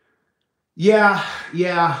 Yeah,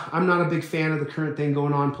 I'm not a big fan of the current thing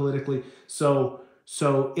going on politically. So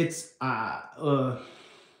it's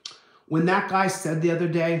when that guy said the other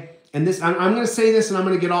day, and this I'm going to say this and I'm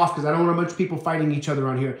going to get off because I don't want a bunch of people fighting each other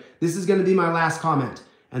on here. This is going to be my last comment,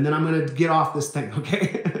 and then I'm going to get off this thing.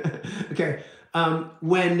 Okay, okay.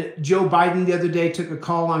 When Joe Biden the other day took a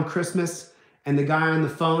call on Christmas, and the guy on the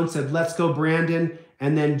phone said, "Let's go, Brandon,"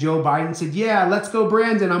 and then Joe Biden said, "Yeah, let's go,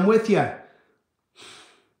 Brandon. I'm with you."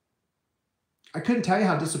 I couldn't tell you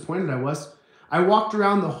how disappointed I was. I walked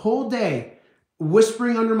around the whole day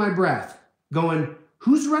whispering under my breath, going,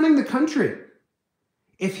 who's running the country?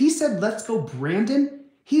 If he said, let's go, Brandon,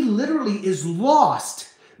 he literally is lost.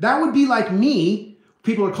 That would be like me.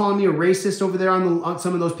 People are calling me a racist over there on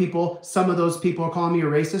some of those people. Some of those people are calling me a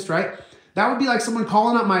racist, right? That would be like someone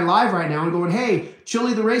calling up my live right now and going, hey,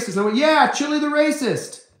 Chili the racist. And I went, yeah, Chili the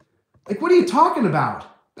racist. Like, what are you talking about?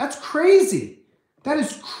 That's crazy. That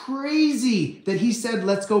is crazy that he said,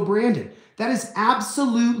 let's go, Brandon. That is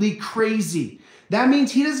absolutely crazy. That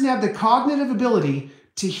means he doesn't have the cognitive ability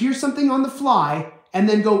to hear something on the fly and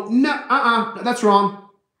then go, no, that's wrong.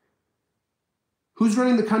 Who's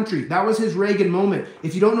running the country? That was his Reagan moment.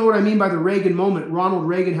 If you don't know what I mean by the Reagan moment, Ronald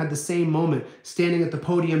Reagan had the same moment. Standing at the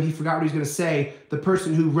podium, he forgot what he was going to say. The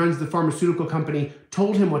person who runs the pharmaceutical company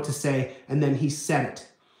told him what to say, and then he said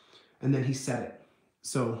it.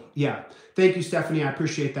 So, yeah. Thank you, Stephanie. I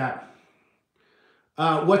appreciate that.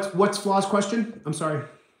 What's Flaw's question? I'm sorry.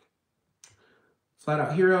 Flat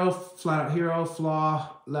out hero,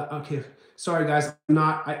 flaw. Okay. Sorry, guys.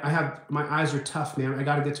 I have, my eyes are tough, man. I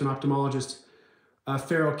got to get to an ophthalmologist.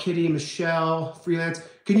 Feral Kitty, Michelle, freelance.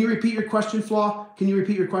 Can you repeat your question, Flaw? Can you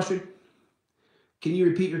repeat your question?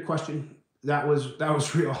 That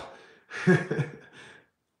was real.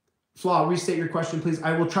 Flaw, restate your question, please.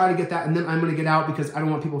 I will try to get that, and then I'm going to get out because I don't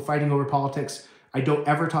want people fighting over politics. I don't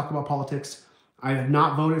ever talk about politics. I have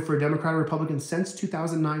not voted for a Democrat or Republican since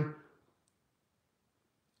 2009.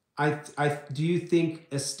 Do you think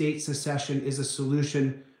a state secession is a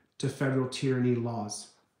solution to federal tyranny laws?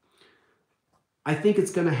 I think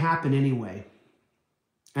it's going to happen anyway.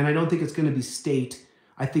 And I don't think it's going to be state.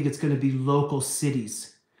 I think it's going to be local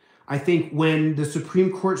cities. I think when the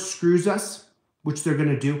Supreme Court screws us, which they're going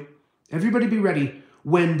to do, everybody be ready.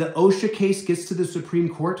 When the OSHA case gets to the Supreme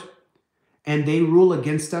Court and they rule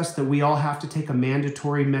against us that we all have to take a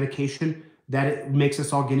mandatory medication that it makes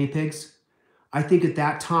us all guinea pigs, I think at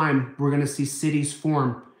that time we're going to see cities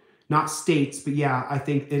form, not states, but yeah, I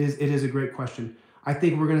think it is a great question. I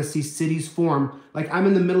think we're going to see cities form. Like I'm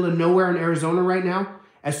in the middle of nowhere in Arizona right now.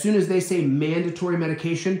 As soon as they say mandatory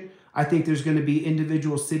medication, I think there's going to be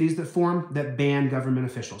individual cities that form that ban government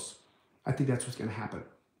officials. I think that's what's going to happen.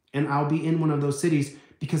 And I'll be in one of those cities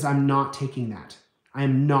because I'm not taking that. I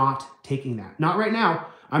am not taking that. Not right now.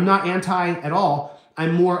 I'm not anti at all.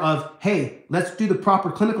 I'm more of, hey, let's do the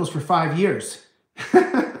proper clinicals for 5 years.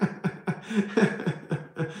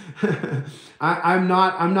 I'm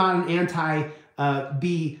not an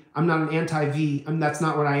anti-B. I'm not an anti-V. That's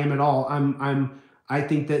not what I am at all. I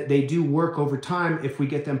think that they do work over time if we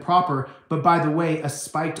get them proper. But by the way, a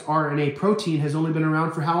spiked RNA protein has only been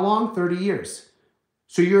around for how long? 30 years.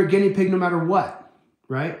 So you're a guinea pig no matter what,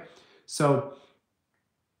 right? So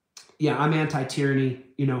yeah, I'm anti-tyranny.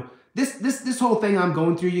 You know, this whole thing I'm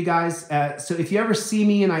going through, you guys. So if you ever see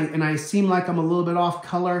me and I seem like I'm a little bit off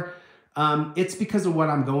color, it's because of what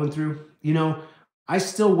I'm going through. You know, I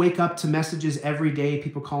still wake up to messages every day,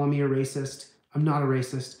 people calling me a racist. I'm not a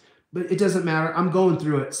racist, but it doesn't matter. I'm going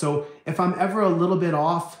through it. So if I'm ever a little bit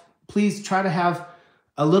off, please try to have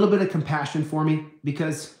a little bit of compassion for me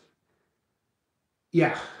because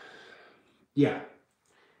yeah.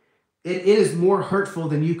 It is more hurtful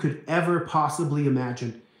than you could ever possibly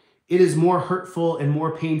imagine. It is more hurtful and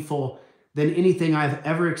more painful than anything I've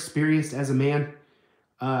ever experienced as a man.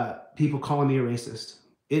 People calling me a racist.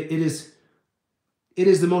 It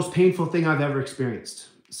is the most painful thing I've ever experienced.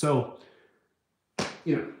 So,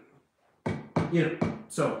 you know,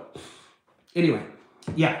 so anyway,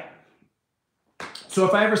 yeah. So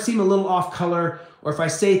if I ever seem a little off color or if I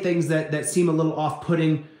say things that seem a little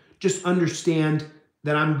off-putting, just understand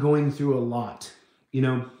that I'm going through a lot. You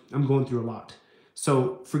know, I'm going through a lot.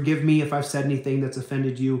 So forgive me if I've said anything that's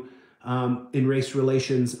offended you in race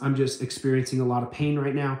relations. I'm just experiencing a lot of pain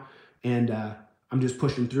right now, and I'm just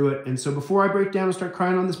pushing through it. And so before I break down and start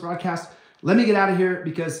crying on this broadcast, let me get out of here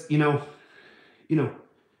because, you know,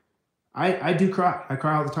 I do cry. I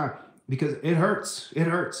cry all the time because it hurts. It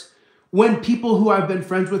hurts. When people who I've been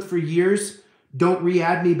friends with for years don't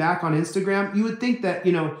re-add me back on Instagram, you would think that,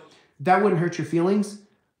 you know, that wouldn't hurt your feelings,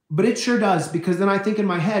 but it sure does because then I think in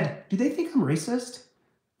my head, do they think I'm racist?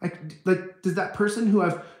 Like, does that person who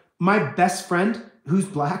my best friend who's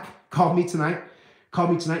black called me tonight.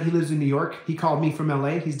 He lives in New York. He called me from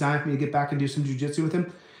LA. He's dying for me to get back and do some jujitsu with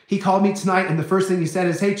him. He called me tonight, and the first thing he said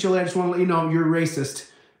is, "Hey, Chile, I just want to let you know you're a racist."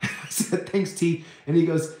 I said, "Thanks, T." And he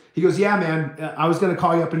goes, "Yeah, man, I was going to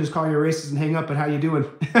call you up and just call you a racist and hang up, but how you doing?"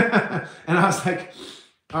 And I was like,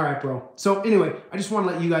 all right, bro. So anyway, I just want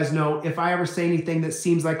to let you guys know, if I ever say anything that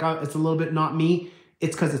seems like it's a little bit not me,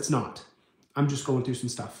 it's because it's not. I'm just going through some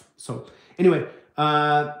stuff. So anyway,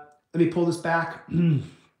 let me pull this back.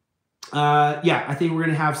 Yeah, I think we're going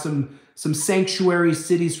to have some sanctuary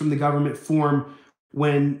cities from the government form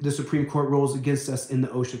when the Supreme Court rules against us in the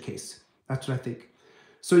OSHA case. That's what I think.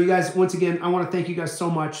 So you guys, once again, I want to thank you guys so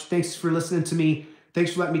much. Thanks for listening to me.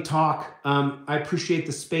 Thanks for letting me talk. I appreciate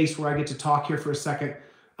the space where I get to talk here for a second.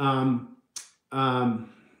 And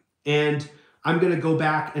I'm going to go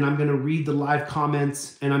back and I'm going to read the live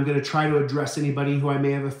comments, and I'm going to try to address anybody who I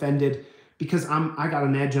may have offended, because I got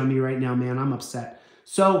an edge on me right now, man. I'm upset.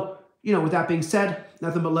 So, you know, with that being said,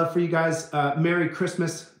 nothing but love for you guys. Merry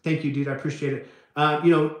Christmas. Thank you, dude. I appreciate it.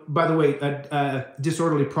 You know, by the way,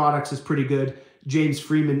 Disorderly Products is pretty good. James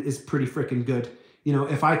Freeman is pretty freaking good. You know,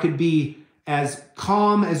 if I could be as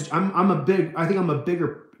calm as I think I'm a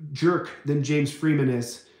bigger jerk than James Freeman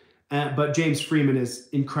is. But James Freeman is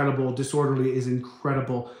incredible. Disorderly is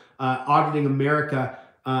incredible. Auditing America,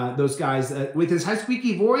 those guys with his high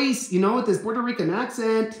squeaky voice, you know, with his Puerto Rican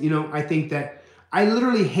accent, you know, I think that I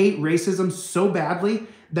literally hate racism so badly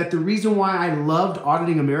that the reason why I loved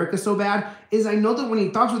Auditing America so bad is I know that when he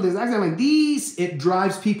talks with his accent like this, it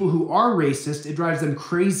drives people who are racist, it drives them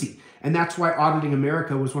crazy. And that's why Auditing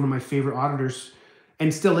America was one of my favorite auditors,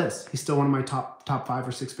 and still is. He's still one of my top 5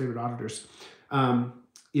 or 6 favorite auditors.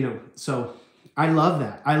 You know, so I love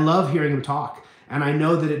that. I love hearing him talk. And I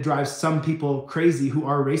know that it drives some people crazy who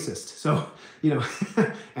are racist. So, you know,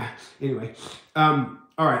 anyway. All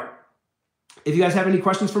right. If you guys have any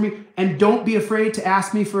questions for me, and don't be afraid to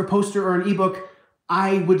ask me for a poster or an ebook,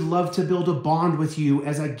 I would love to build a bond with you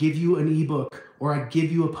as I give you an ebook or I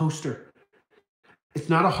give you a poster. It's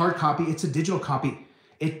not a hard copy, it's a digital copy.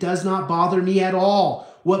 It does not bother me at all.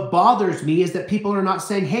 What bothers me is that people are not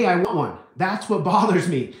saying, "Hey, I want one." That's what bothers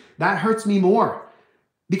me. That hurts me more.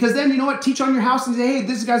 Because then, you know what? Teach on your house and say, "Hey,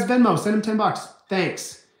 this guy's Venmo. Send him $10.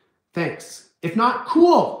 Thanks. Thanks." If not,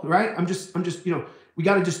 cool, right? I'm just, you know, we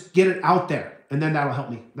got to just get it out there. And then that'll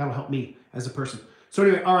help me. That'll help me as a person. So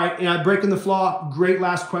anyway, all right. Breaking the Flaw. Great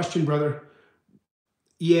last question, brother.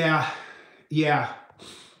 Yeah.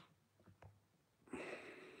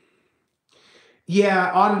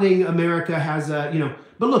 Yeah, Auditing America has you know,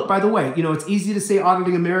 but look, by the way, you know, it's easy to say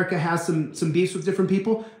Auditing America has some beefs with different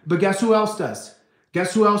people, but guess who else does?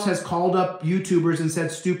 Guess who else has called up YouTubers and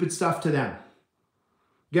said stupid stuff to them?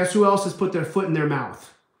 Guess who else has put their foot in their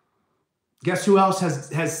mouth? Guess who else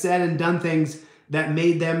has said and done things that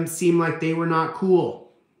made them seem like they were not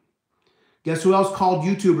cool? Guess who else called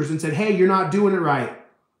YouTubers and said, "Hey, you're not doing it right"?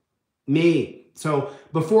 Me. So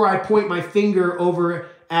before I point my finger over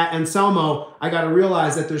at Anselmo, I got to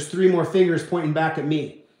realize that there's 3 more fingers pointing back at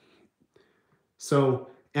me. So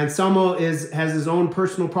Anselmo has his own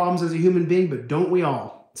personal problems as a human being, but don't we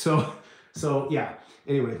all? So yeah.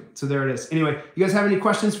 Anyway, so there it is. Anyway, you guys have any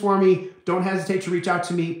questions for me? Don't hesitate to reach out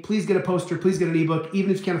to me. Please get a poster. Please get an ebook. Even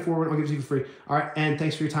if you can't afford it, I'll give it to you for free. All right, and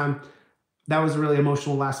thanks for your time. That was a really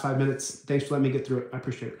emotional last 5 minutes. Thanks for letting me get through it. I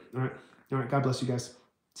appreciate it. All right. God bless you guys.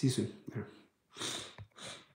 See you soon.